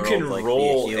this You world, can like,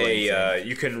 roll be a healing thing?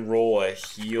 you can roll a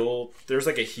heal. There's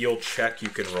like a heal check you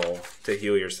can roll to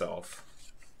heal yourself.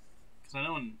 Because I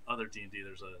know in other D&D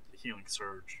there's a healing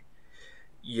surge.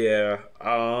 Yeah. We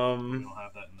don't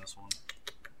have that in this one.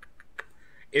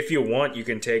 If you want, you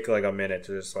can take like a minute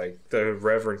to just like the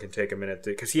Reverend can take a minute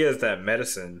because he has that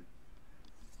medicine.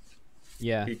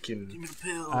 Yeah. He can. Give me the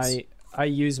pills. I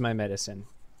use my medicine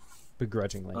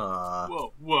begrudgingly.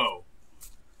 Whoa.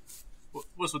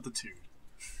 What's with the dude?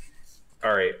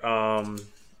 All right.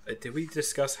 Did we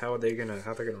discuss how they're gonna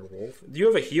roll? Do you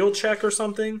have a heal check or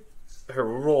something? Or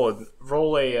roll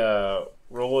a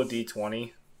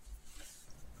d20.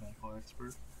 Medical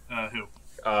expert. Who?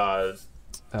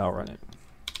 I'll run it.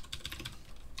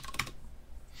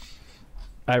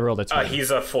 I rolled a 20.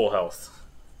 He's a full health.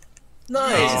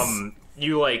 Nice.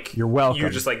 You're welcome. You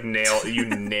just like nail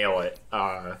it.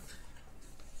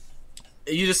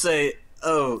 You just say,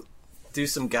 "Oh, do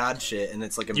some god shit," and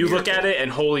it's like a. You look miracle. at it,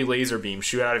 and holy laser beam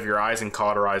shoot out of your eyes and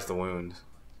cauterize the wound.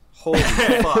 Holy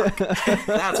fuck!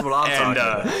 That's what I'm And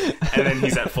talking about. and then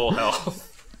he's at full health.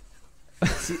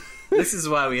 This is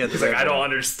why we had. He's like, I don't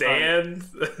understand.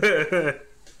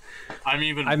 I'm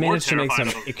even I more managed to make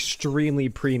terrified some of him. extremely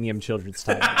premium children's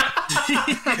time.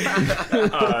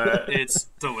 It's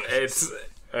delicious.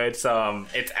 It's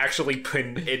actually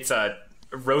it's a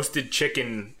roasted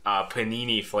chicken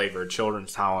panini flavored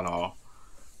children's Tylenol.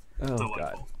 Oh Delightful.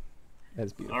 god,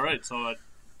 that's beautiful. All right, so I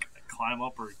climb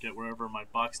up or get wherever my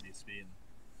box needs to be and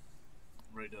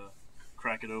I'm ready to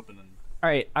crack it open. And All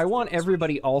right, I want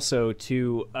everybody also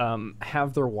to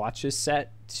have their watches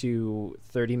set to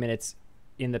 30 minutes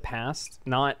in the past.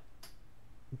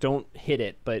 Don't hit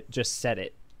it, but just set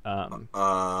it,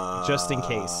 just in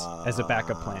case, as a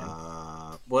backup plan.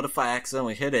 What if I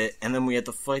accidentally hit it and then we had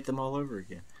to fight them all over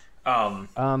again?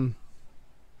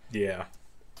 Yeah.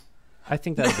 I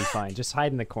think that'll be fine. Just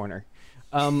hide in the corner.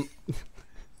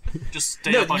 just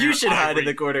stay No, up on you your should hide in ivory.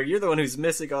 the corner. You're the one who's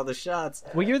missing all the shots.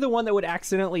 Well, you're the one that would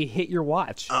accidentally hit your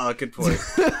watch. Oh, good point.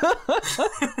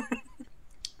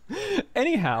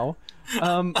 Anyhow,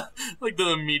 Like the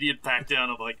immediate back down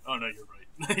of like, oh no, you're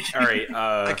right. All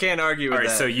right. I can't argue with All right,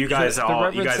 that. so you guys The all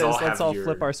Reverend says, have let's all your,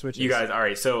 flip our switches. You guys, all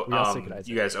right. So We all synchronize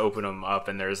you it. guys open them up,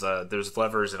 and there's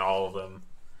levers in all of them.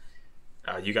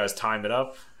 You guys time it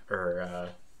up, or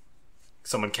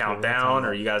someone count down,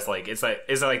 or you guys like is it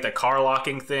like the car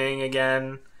locking thing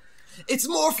again? It's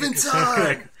morphin'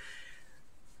 time.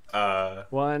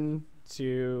 1,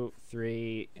 2,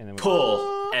 3, and then we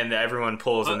pull, and everyone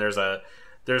pulls, and there's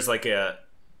like a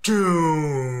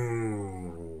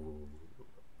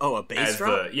Oh, a bass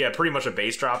drop? pretty much a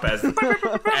bass drop as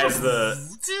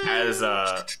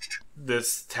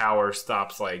this tower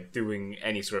stops like doing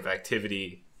any sort of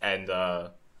activity, and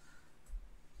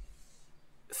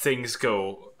things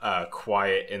go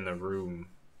quiet in the room.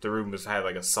 The room has had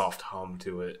like a soft hum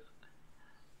to it.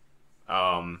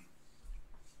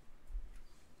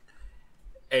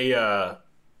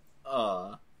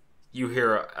 You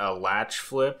hear a latch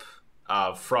flip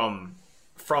from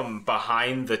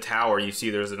behind the tower. You see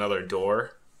there's another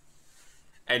door,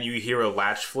 and you hear a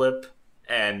latch flip,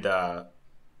 and a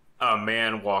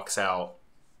man walks out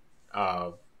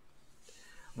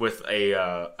with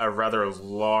a rather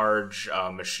large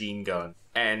machine gun,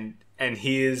 and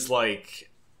he is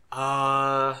like,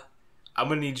 I'm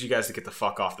gonna need you guys to get the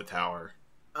fuck off the tower.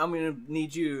 I'm gonna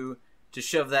need you to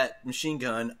shove that machine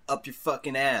gun up your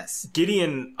fucking ass.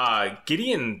 Gideon,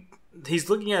 he's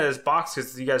looking at his box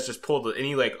because you guys just pulled it, and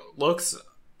he like looks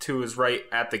to his right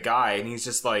at the guy, and he's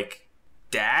just like,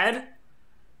 "Dad?"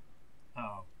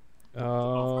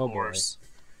 Oh, of course.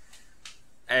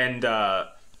 And I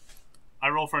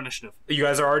roll for initiative. you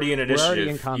guys are already in initiative. already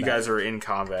in combat. You guys are in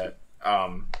combat.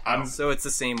 So it's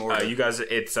the same order. You guys,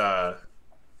 it's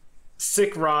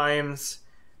Sick Rhymes,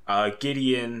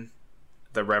 Gideon,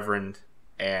 the Reverend,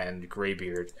 and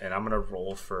Graybeard, and I'm gonna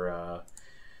roll for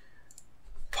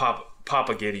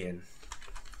Papa Gideon.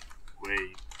 Wait,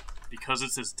 because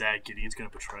it's his dad, Gideon's gonna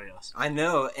betray us. I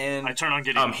know, and I turn on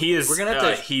Gideon. He is. We're gonna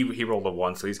have to- he rolled a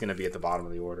 1, so he's gonna be at the bottom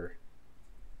of the order.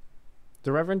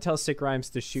 The Reverend tells Sick Rhymes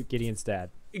to shoot Gideon's dad.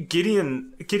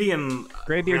 Gideon,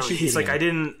 Graybeard shoots he's Gideon. like, I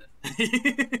didn't.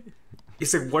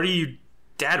 He's like, what are you,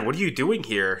 Dad? What are you doing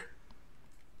here?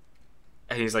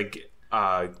 And he's like,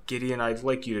 Gideon, I'd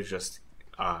like you to just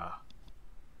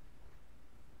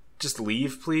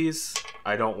leave, please.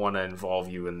 I don't want to involve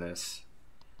you in this.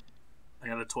 I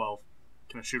got a 12.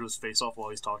 Can I shoot his face off while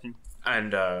he's talking?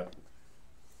 And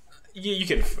you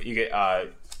get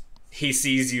he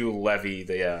sees you levy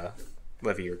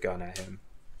your gun at him.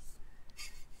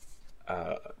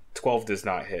 12 does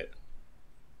not hit.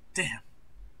 Damn.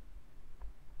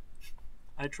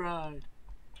 I tried.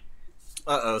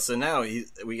 So now we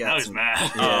got Now he's some...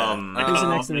 mad. Yeah. Who's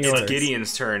the next in the It's order?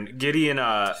 Gideon's turn.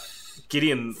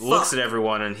 Gideon looks at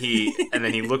everyone, and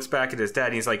then he looks back at his dad,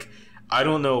 and he's like, I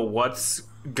don't know what's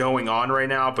going on right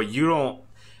now, but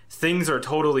things are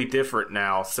totally different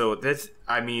now. So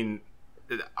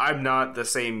I'm not the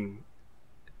same.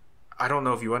 I don't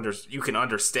know if you can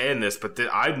understand this, but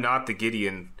I'm not the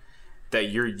Gideon that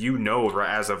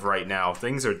as of right now.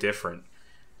 Things are different.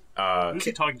 Who's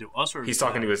he talking to? Us or He's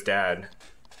talking to his dad.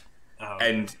 Oh.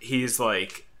 And he's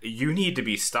like, you need to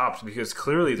be stopped because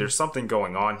clearly there's something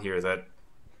going on here that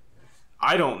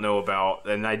I don't know about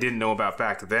and I didn't know about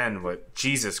back then, but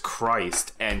Jesus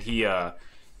Christ. And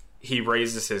he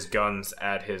raises his guns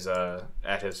at his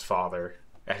father,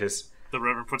 at his... The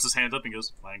Reverend puts his hand up and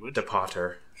goes, language? The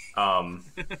Potter.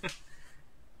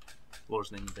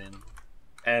 Lord's name is Van.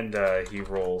 And he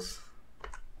rolls.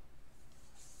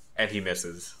 And he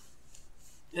misses.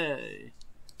 Yay.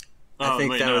 I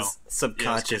think that was Yes,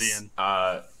 subconscious. Gideon.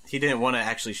 He didn't want to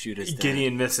actually shoot his dad.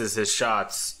 Gideon misses his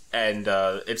shots, and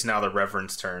it's now the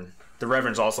Reverend's turn. The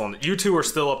Reverend's also on... You two are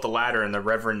still up the ladder, and the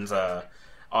Reverend's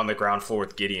on the ground floor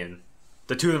with Gideon.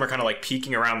 The two of them are kind of like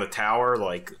peeking around the tower,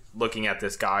 like looking at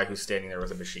this guy who's standing there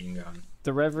with a machine gun.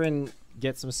 The Reverend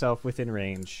gets himself within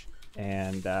range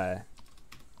and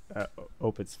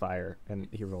opens fire, and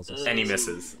he rolls a And he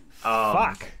misses.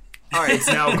 Fuck. All right, It's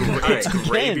now it's Again.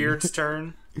 Graybeard's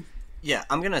turn. yeah,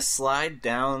 I'm gonna slide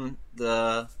down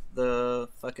the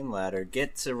fucking ladder,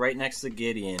 get to right next to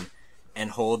Gideon,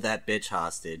 and hold that bitch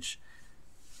hostage.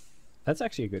 That's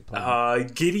actually a good plan.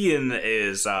 Gideon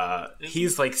is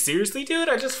he's like, seriously, dude,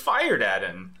 I just fired at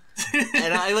him.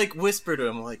 And I like whisper to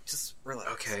him, like, just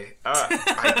relax. Okay,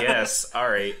 I guess. All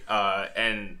right,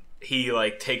 and he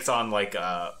like takes on like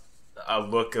a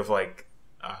look of like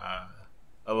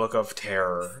a look of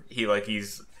terror.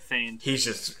 He's Feigned.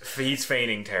 he's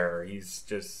feigning terror.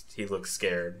 He looks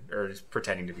scared, or he's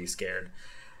pretending to be scared.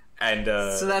 And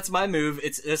So that's my move.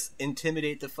 It's just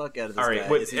intimidate the fuck out of this all right, guy.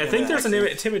 wait, Is he I gonna think there's an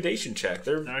actually- intimidation check.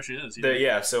 There actually is.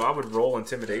 Yeah, so I would roll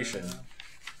intimidation.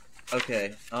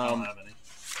 Okay. I don't have any.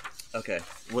 Okay.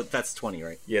 What? That's 20,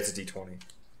 right? Yeah, it's a d20.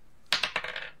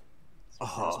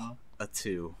 Oh, a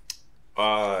 2.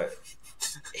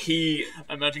 He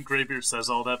I imagine Graybeard says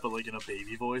all that, but like in a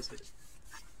baby voice. Like,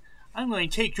 I'm going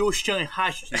to take your son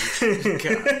hostage. So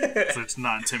it's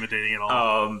not intimidating at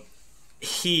all.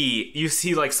 you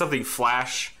see like something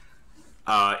flash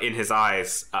in his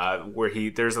eyes,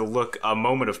 where there's a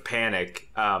moment of panic,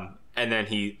 and then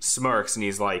he smirks and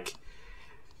he's like,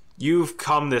 "You've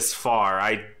come this far.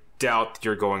 I doubt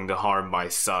you're going to harm my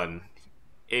son.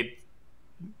 It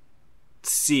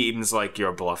seems like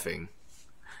you're bluffing."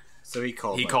 So he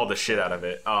called the shit out of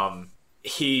it.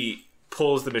 He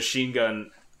pulls the machine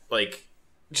gun, like,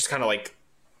 just kind of like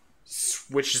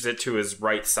switches it to his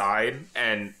right side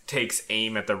and takes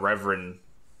aim at the Reverend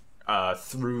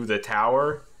through the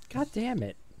tower. God damn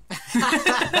it.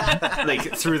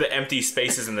 Like, through the empty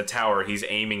spaces in the tower, he's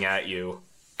aiming at you.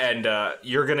 And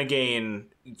you'll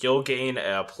gain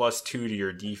a +2 to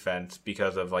your defense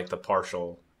because of, like, the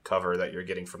partial cover that you're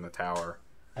getting from the tower.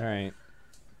 All right.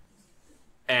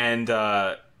 And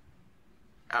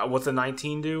what's a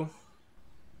 19 do?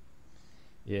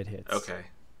 It hits. Okay.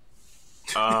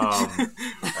 All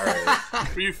right.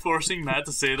 Are you forcing Matt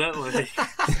to say that? Like,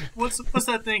 what's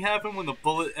that thing happen when the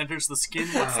bullet enters the skin?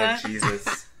 What's that?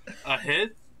 Jesus. A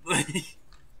hit?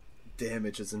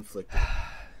 Damage is inflicted.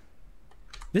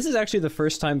 This is actually the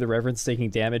first time the Reverend's taking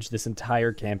damage this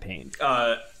entire campaign.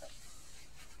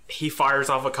 He fires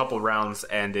off a couple rounds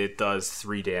and it does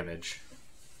 3 damage.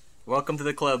 Welcome to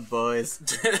the club, boys.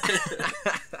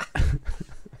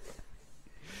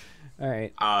 All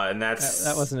right. And that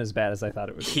wasn't as bad as I thought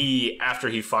it would be. After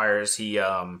he fires, he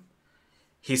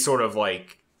sort of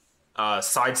like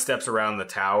sidesteps around the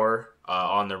tower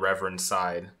on the Reverend's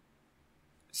side.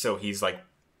 So he's like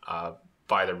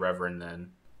by the Reverend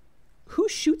then. Who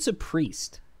shoots a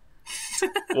priest?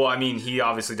 Well, I mean, he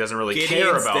obviously doesn't really Gideon's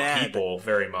care about dad. people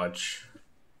very much.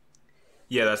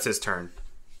 Yeah, that's his turn.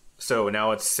 So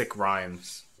now it's Sick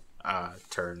Rhymes'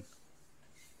 turn.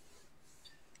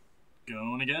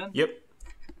 Going again? Yep.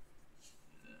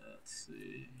 Let's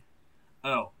see.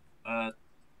 Oh,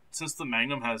 since the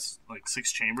Magnum has like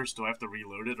 6 chambers, do I have to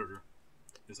reload it, or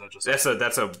is that just That's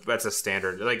a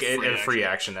standard, like a free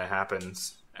action that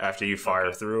happens after you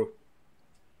fire through.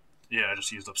 Yeah, I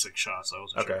just used up 6 shots. I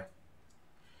wasn't Okay. sure.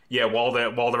 Yeah, while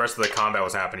the rest of the combat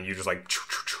was happening, you just like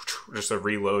just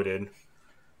reloaded.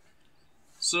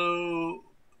 So,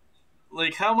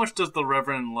 like, how much does the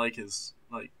Reverend like his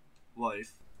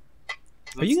life?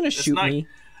 Are you going to shoot me?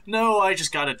 No, I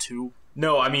just got a 2.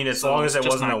 No, I mean, as long as it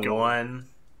just wasn't not a going. 1,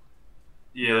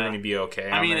 Yeah, you're going to be okay.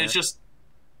 I mean, on it's that. just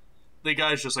the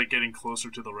guy's just like getting closer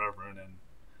to the Reverend, and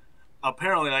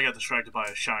apparently I got distracted by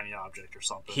a shiny object or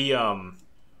something.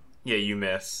 Yeah, you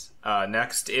miss.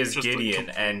 Next is Just, like, Gideon,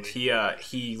 and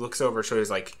he looks over, so he's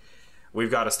like,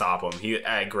 "We've got to stop him."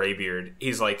 At Graybeard,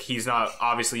 he's like, "He's not.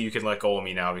 Obviously, you can let go of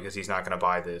me now because he's not going to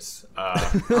buy this."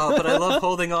 Oh, but I love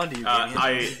holding on to you,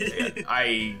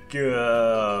 Gideon.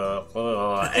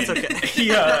 It's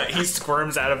okay. He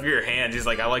squirms out of your hand. He's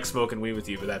like, "I like smoking weed with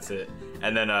you, but that's it."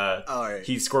 And then right.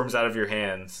 he squirms out of your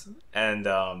hands, and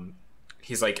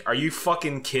he's like, "Are you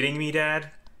fucking kidding me,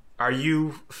 Dad? Are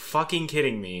you fucking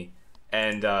kidding me?"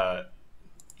 And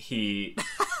he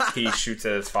shoots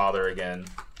at his father again.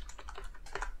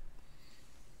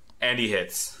 And he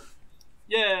hits.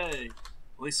 Yay!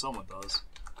 At least someone does.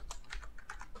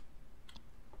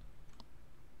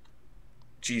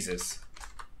 Jesus.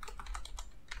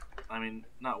 I mean,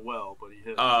 not well, but he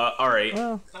hit. Alright.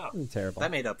 Well, Oh. isn't terrible.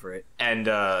 That made up for it. And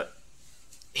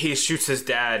he shoots his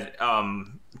dad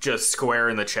just square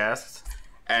in the chest.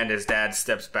 And his dad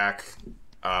steps back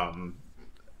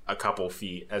a couple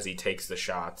feet as he takes the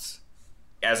shots.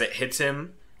 As it hits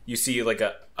him, you see like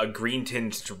a green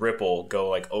tinged ripple go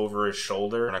like over his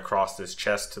shoulder and across his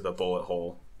chest to the bullet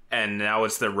hole. And now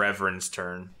it's the Reverend's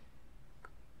turn.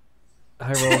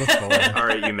 I rolled a 4.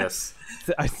 Alright, you miss.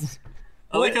 I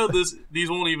like how these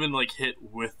won't even like hit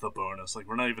with the bonus. Like,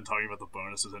 we're not even talking about the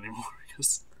bonuses anymore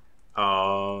because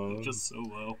they're just so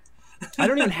low. I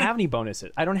don't even have any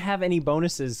bonuses. I don't have any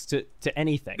bonuses to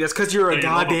anything. That's because you're a Hey,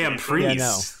 goddamn yeah,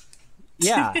 priest.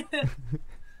 Yeah.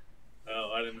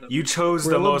 Oh, I didn't know. You chose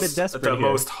We're the a little bit desperate here.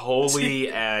 most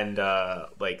holy and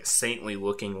like saintly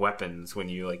looking weapons when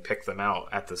you like pick them out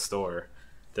at the store.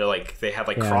 They're like they had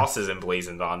like crosses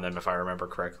emblazoned on them, if I remember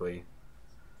correctly.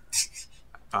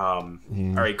 All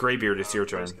right, Graybeard, it's your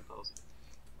turn.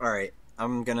 Alright,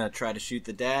 I'm gonna try to shoot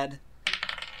the dad.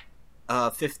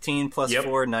 15 plus Yep.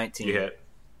 4, 19. You hit.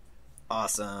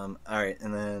 Awesome. Alright,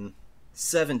 and then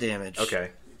 7 damage.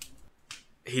 Okay.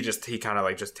 He kind of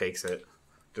like just takes it.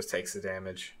 Just takes the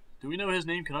damage. Do we know his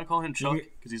name? Can I call him Chuck?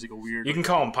 Because he's like a weird. You can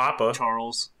call him Papa.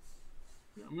 Charles.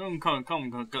 I'm gonna call him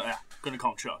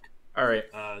Chuck. All right.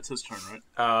 It's his turn, right?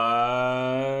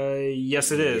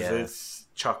 Yes, it is. Yeah. It's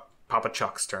Papa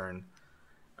Chuck's turn.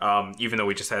 Even though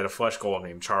we just had a flesh golem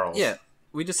named Charles. Yeah.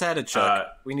 We just had a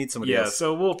Chuck. We need somebody Yeah, else.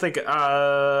 so we'll think.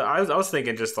 I was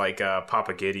thinking just like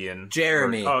Papa Gideon,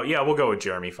 Jeremy. Oh yeah, we'll go with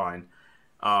Jeremy. Fine.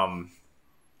 All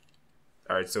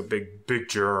right, so big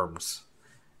germs,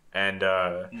 and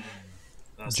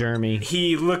Jeremy.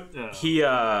 he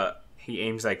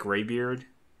aims at Graybeard,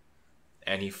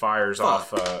 and he fires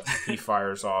off. He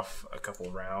fires off a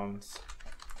couple rounds.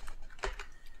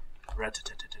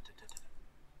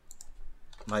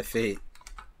 My fate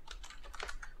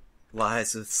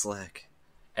lies with Slack.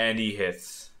 And he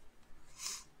hits.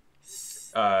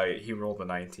 He rolled a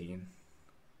 19.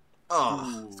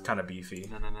 Oh, It's kind of beefy.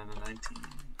 No, 19.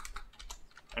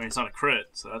 I mean, it's not a crit,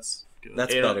 so that's good.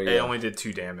 that's It better. Yeah. only did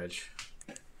 2 damage.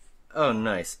 Oh,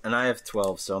 nice. And I have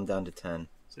 12, so I'm down to 10.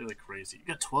 So you're like crazy. You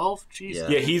got 12? Jeez. Yeah.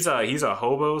 Yeah, he's a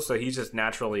hobo, so he's just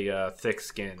naturally thick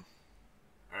skin.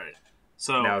 Alright.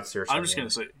 So Now it's your turn, I'm just yeah.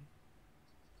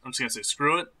 gonna say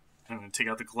screw it. I'm gonna take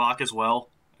out the Glock as well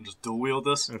and just dual wield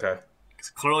this. Okay. 'Cause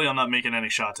clearly I'm not making any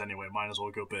shots anyway. Might as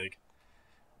well go big.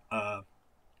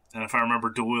 And if I remember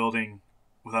dual wielding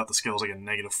without the skills, I get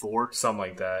 -4. Something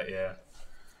like that, yeah.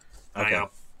 And I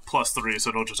got +3, so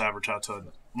it'll just average out to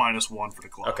 -1 for the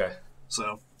Glock. Okay.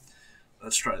 So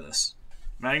let's try this.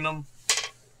 Magnum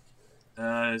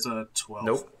is a 12.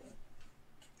 Nope.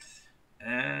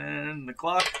 And the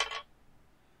Glock.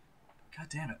 God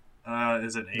damn it.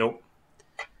 Is it 8? Nope.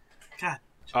 God.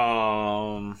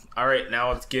 Alright,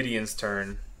 now it's Gideon's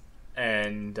turn.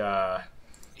 And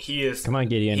he is Come on,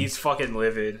 Gideon. He's fucking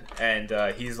livid, and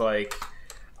he's like,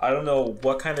 I don't know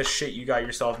what kind of shit you got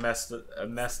yourself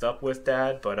messed up with,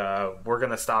 Dad, but we're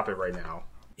gonna stop it right now.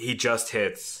 He just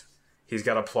hits. He's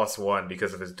got a +1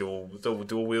 because of his dual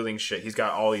wielding shit. He's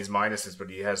got all these minuses, but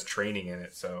he has training in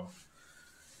it, so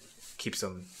keeps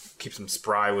him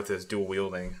spry with his dual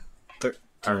wielding. 13.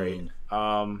 All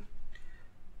right.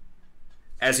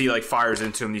 As he like fires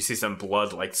into him, you see some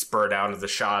blood like spurt out of the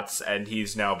shots, and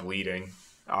he's now bleeding.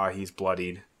 He's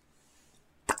bloodied.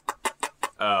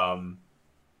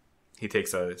 He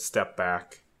takes a step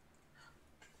back,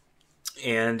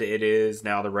 and it is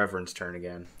now the Reverend's turn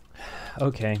again.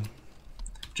 Okay.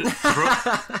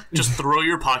 Just throw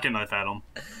your pocket knife at him.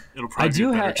 It'll probably I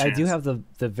do be a better have I do chance. have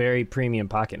the very premium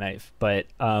pocket knife, but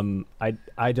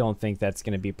I don't think that's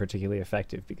going to be particularly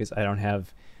effective because I don't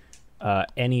have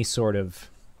any sort of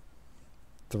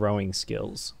throwing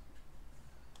skills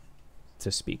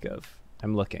to speak of.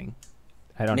 I'm looking.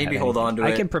 I don't. Maybe have hold anything. on to I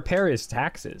it. can prepare his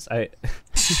taxes.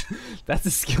 That's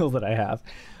a skill that I have.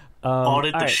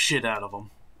 Audit the all right. shit out of him.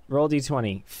 Roll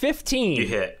d20. 15. You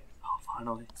hit. Oh,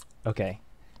 finally. Okay.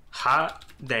 Hot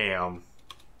damn.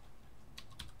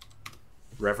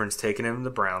 Reverend's taking him to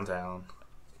Browntown.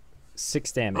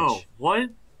 6 damage. Oh, what?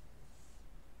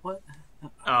 What?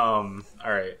 All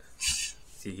right.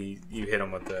 See, you hit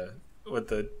him with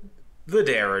the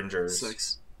Derringers.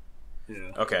 6.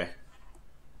 Yeah. Okay.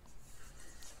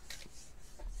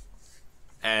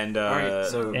 And Alright,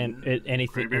 so And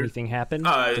anything happen?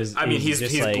 he's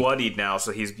just like- bloodied now,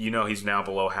 so he's now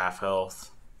below half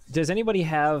health. Does anybody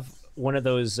have one of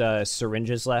those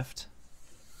syringes left?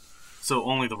 So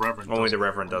only the Reverend. Only does the it.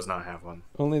 Reverend does not have one.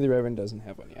 Only the Reverend doesn't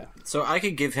have one yet. so I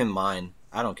could give him mine.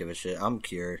 I don't give a shit. I'm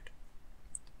cured.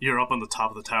 You're up on the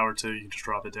top of the tower too. You can just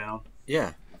drop it down.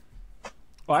 Yeah.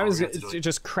 Well, I Oh, was we have to do it.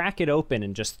 just crack it open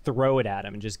and just throw it at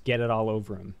him and just get it all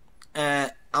over him.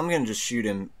 I'm gonna just shoot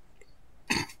him.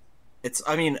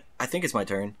 I think it's my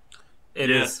turn. It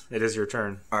Yeah. is. It is your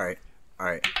turn. All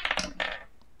right.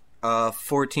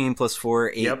 14 plus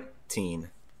 4, 18.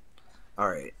 Yep. All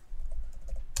right.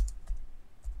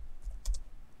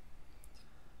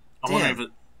 I'm wondering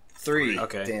if 3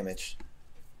 Okay. damage.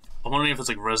 I'm wondering if it's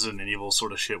like Resident Evil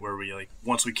sort of shit where we like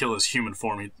once we kill his human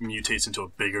form, he mutates into a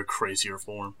bigger, crazier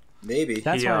form. Maybe.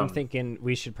 That's He, why I'm thinking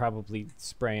we should probably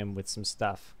spray him with some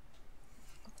stuff.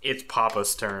 It's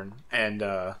Papa's turn, and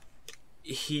I'm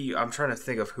trying to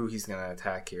think of who he's gonna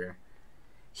attack here.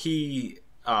 He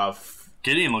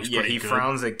Gideon looks yeah, pretty he good.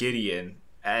 frowns at Gideon,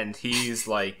 and he's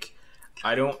like,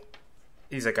 I don't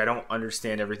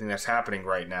understand everything that's happening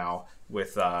right now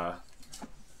with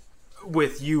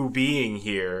you being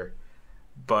here,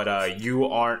 but you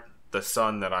aren't the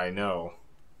son that I know.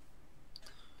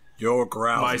 You're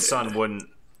grounded. My son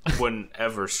wouldn't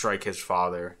ever strike his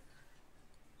father.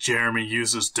 Jeremy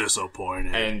uses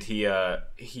disappointed. And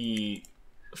he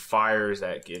fires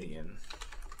at Gideon,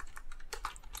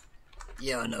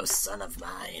 You're no son of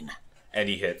mine. and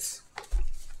he hits.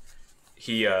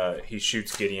 He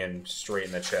shoots Gideon straight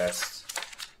in the chest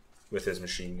with his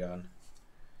machine gun,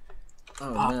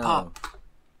 Oh Pop, no. pop.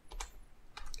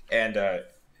 and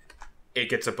it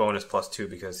gets a bonus +2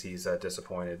 because he's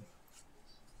disappointed.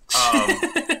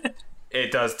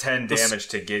 It does 10 damage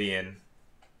to Gideon.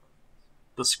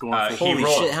 The scornful. Holy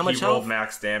shit, how much he rolled health?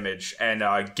 max damage, and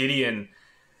Gideon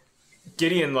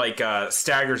like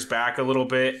staggers back a little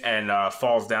bit and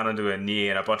falls down into a knee,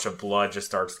 and a bunch of blood just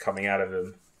starts coming out of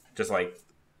him. Just like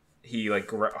he like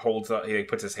holds up, he like,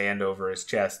 puts his hand over his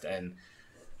chest, and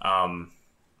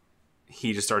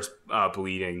he just starts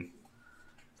bleeding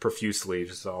profusely,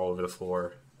 just all over the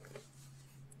floor.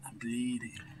 I'm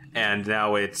bleeding. And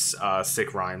now it's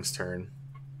Sick Rhyme's turn.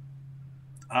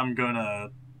 I'm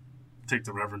gonna take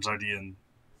the Reverend's idea and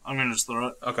I'm gonna just throw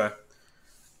it. Okay.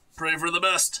 Pray for the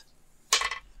best.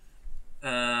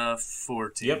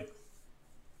 14. Yep.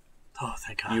 Oh,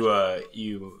 thank God.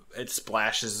 It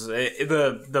splashes.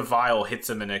 The vial hits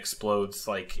him and explodes.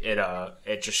 Like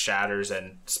it just shatters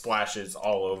and splashes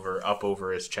all over, up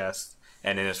over his chest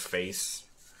and in his face.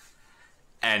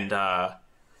 And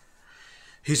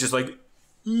he's just like,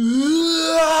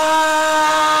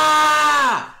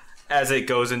 as it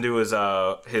goes into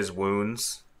his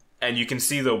wounds, and you can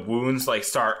see the wounds like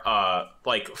start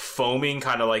like foaming,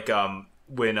 kind of like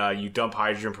when you dump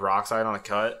hydrogen peroxide on a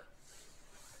cut.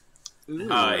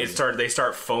 They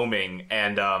start foaming,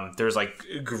 and there's like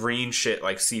green shit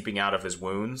like seeping out of his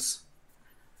wounds,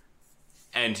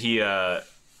 and he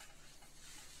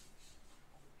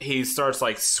starts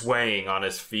like swaying on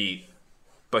his feet,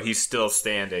 but he's still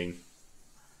standing.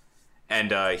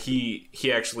 And he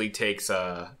actually takes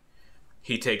 4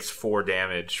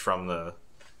 damage from the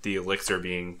elixir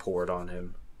being poured on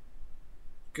him.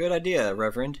 Good idea,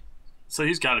 Reverend. So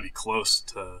he's got to be close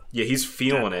to. Yeah, he's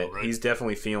feeling Daniel, it. right? He's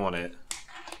definitely feeling it.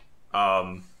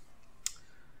 Oh,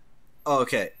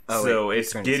 okay. Oh, So wait.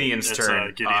 it's Turn Gideon's It's,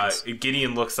 turn. Gideon's.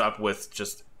 Gideon looks up with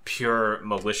just pure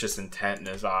malicious intent in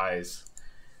his eyes,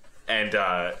 and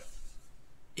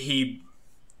he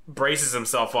braces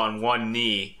himself on one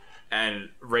knee and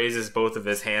raises both of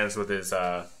his hands with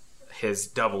his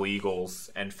double eagles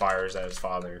and fires at his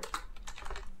father.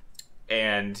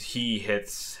 And he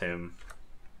hits him.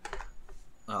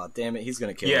 Oh, damn it! He's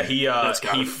gonna kill Yeah, him.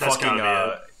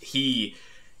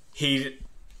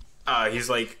 He's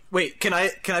like, Wait, can I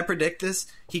predict this?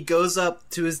 He goes up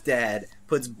to his dad,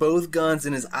 puts both guns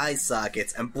in his eye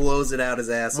sockets, and blows it out his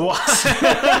asshole. what?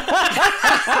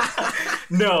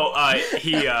 No,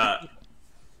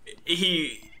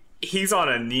 he's on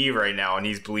a knee right now and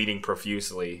he's bleeding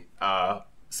profusely.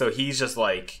 So he's just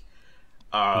like,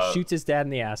 He shoots his dad in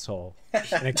the asshole,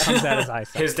 and it comes out his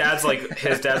eyesight. his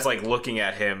dad's like looking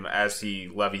at him as he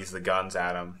levies the guns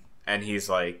at him, and he's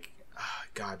like, "Ah,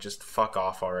 God, just fuck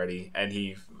off already!" And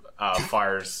he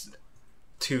fires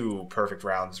 2 perfect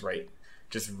rounds right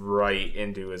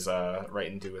into his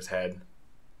head.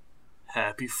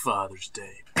 Happy Father's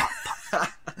Day.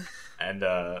 And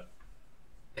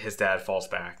his dad falls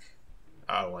back,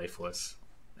 lifeless,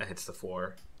 and hits the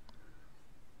floor.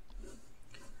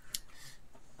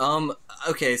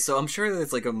 Okay, so I'm sure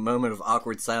there's like a moment of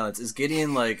awkward silence. Is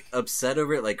Gideon like upset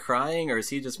over it, like crying, or is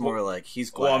he just more like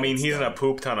he's glad? Well, I mean, it's he's in a done?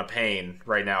 poop ton of pain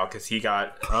right now because he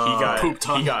got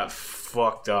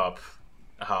fucked up.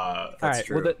 All right.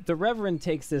 true. Well, the Reverend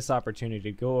takes this opportunity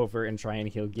to go over and try and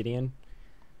heal Gideon.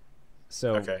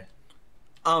 So Okay.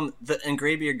 And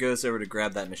Greybeard goes over to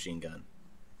grab that machine gun.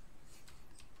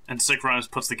 And Sick Rhymes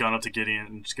puts the gun up to Gideon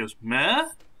and just goes, meh?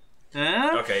 Eh?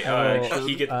 Okay.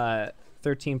 He gets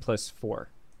 13 plus 4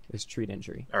 is treat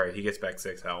injury. all right. He gets back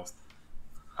 6 health.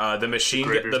 The machine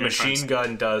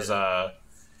gun does. I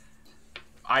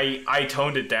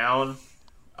toned it down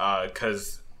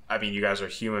because I mean you guys are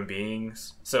human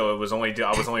beings, so I was only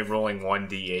rolling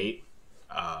 1d8.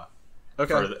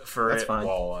 Okay, For that's it fine.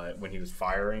 while when he was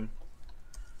firing.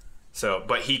 So,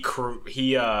 but he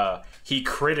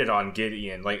critted on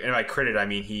Gideon. Like, and by critted, I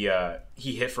mean he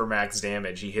hit for max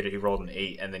damage. He rolled an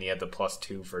 8, and then he had the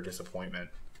 +2 for disappointment.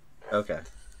 Okay.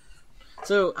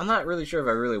 So I'm not really sure if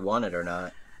I really want it or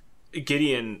not.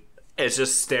 Gideon is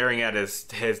just staring at his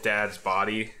dad's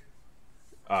body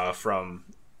from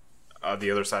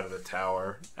the other side of the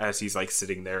tower as he's like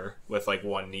sitting there with like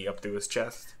one knee up to his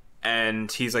chest, and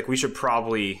he's like, we should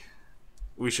probably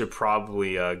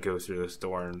go through this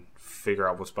door and figure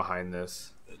out what's behind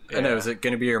this. I know. Is it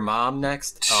going to be your mom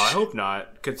next? Oh, I hope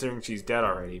not, considering she's dead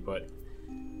already. But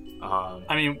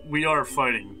I mean, we are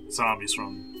fighting zombies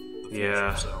from the future,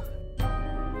 Yeah. so.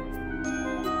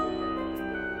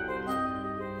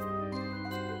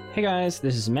 Hey guys,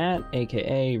 this is Matt,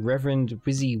 aka Reverend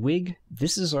Wizzy Wig.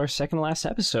 This is our second to last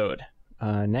episode.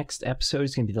 Next episode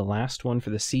is going to be the last one for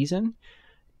the season,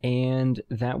 and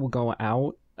that will go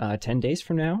out 10 days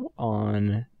from now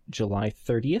on July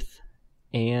 30th.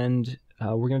 And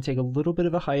we're going to take a little bit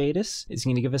of a hiatus. It's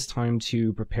going to give us time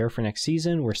to prepare for next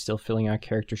season. We're still filling out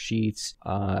character sheets,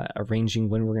 arranging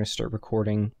when we're going to start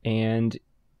recording, and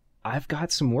I've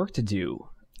got some work to do.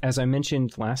 As I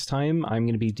mentioned last time, I'm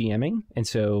going to be DMing, and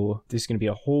so there's going to be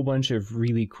a whole bunch of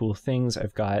really cool things.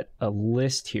 I've got a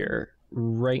list here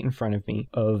right in front of me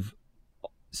of,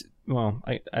 well,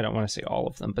 I don't want to say all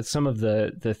of them, but some of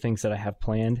the things that I have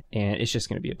planned, and it's just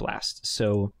going to be a blast.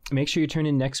 So make sure you turn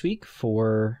in next week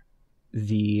for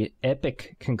the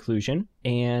epic conclusion,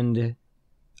 and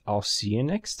I'll see you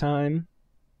next time.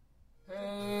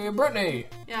 Hey, Brittany!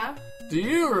 Yeah? Do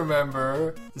you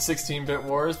remember the 16-bit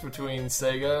wars between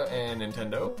Sega and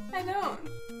Nintendo? I don't.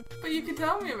 But you could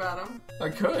tell me about them. I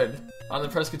could, on the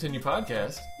Press Continue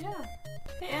podcast. Yeah.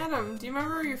 Hey, Adam, do you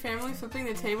remember your family flipping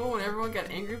the table when everyone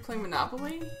got angry playing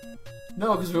Monopoly?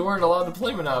 No, because we weren't allowed to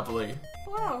play Monopoly.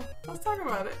 Wow, let's talk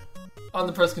about it. On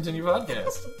the Press Continue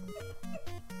podcast.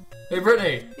 Hey,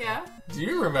 Brittany! Yeah? Do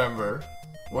you remember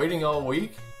waiting all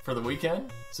week for the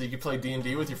weekend so you could play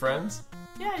D&D with your friends?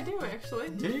 Yeah, I do, actually.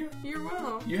 Do you? You're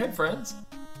well. You had friends?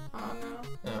 Oh, no.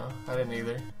 No, I didn't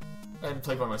either. I had to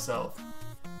play by myself.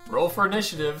 Roll for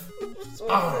initiative.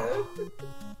 Oh.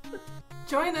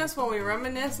 Join us while we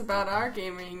reminisce about our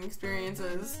gaming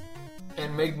experiences.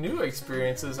 And make new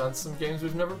experiences on some games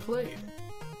we've never played.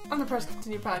 On the Press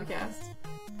Continue podcast.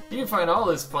 You can find all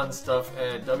this fun stuff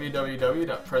at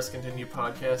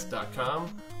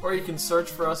www.presscontinuepodcast.com, or you can search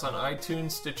for us on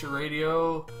iTunes, Stitcher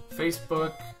Radio,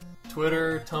 Facebook,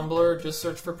 Twitter, Tumblr. Just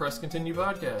search for Press Continue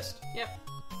Podcast. Yep.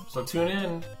 So tune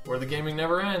in, where the gaming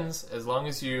never ends, as long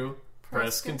as you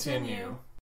press continue.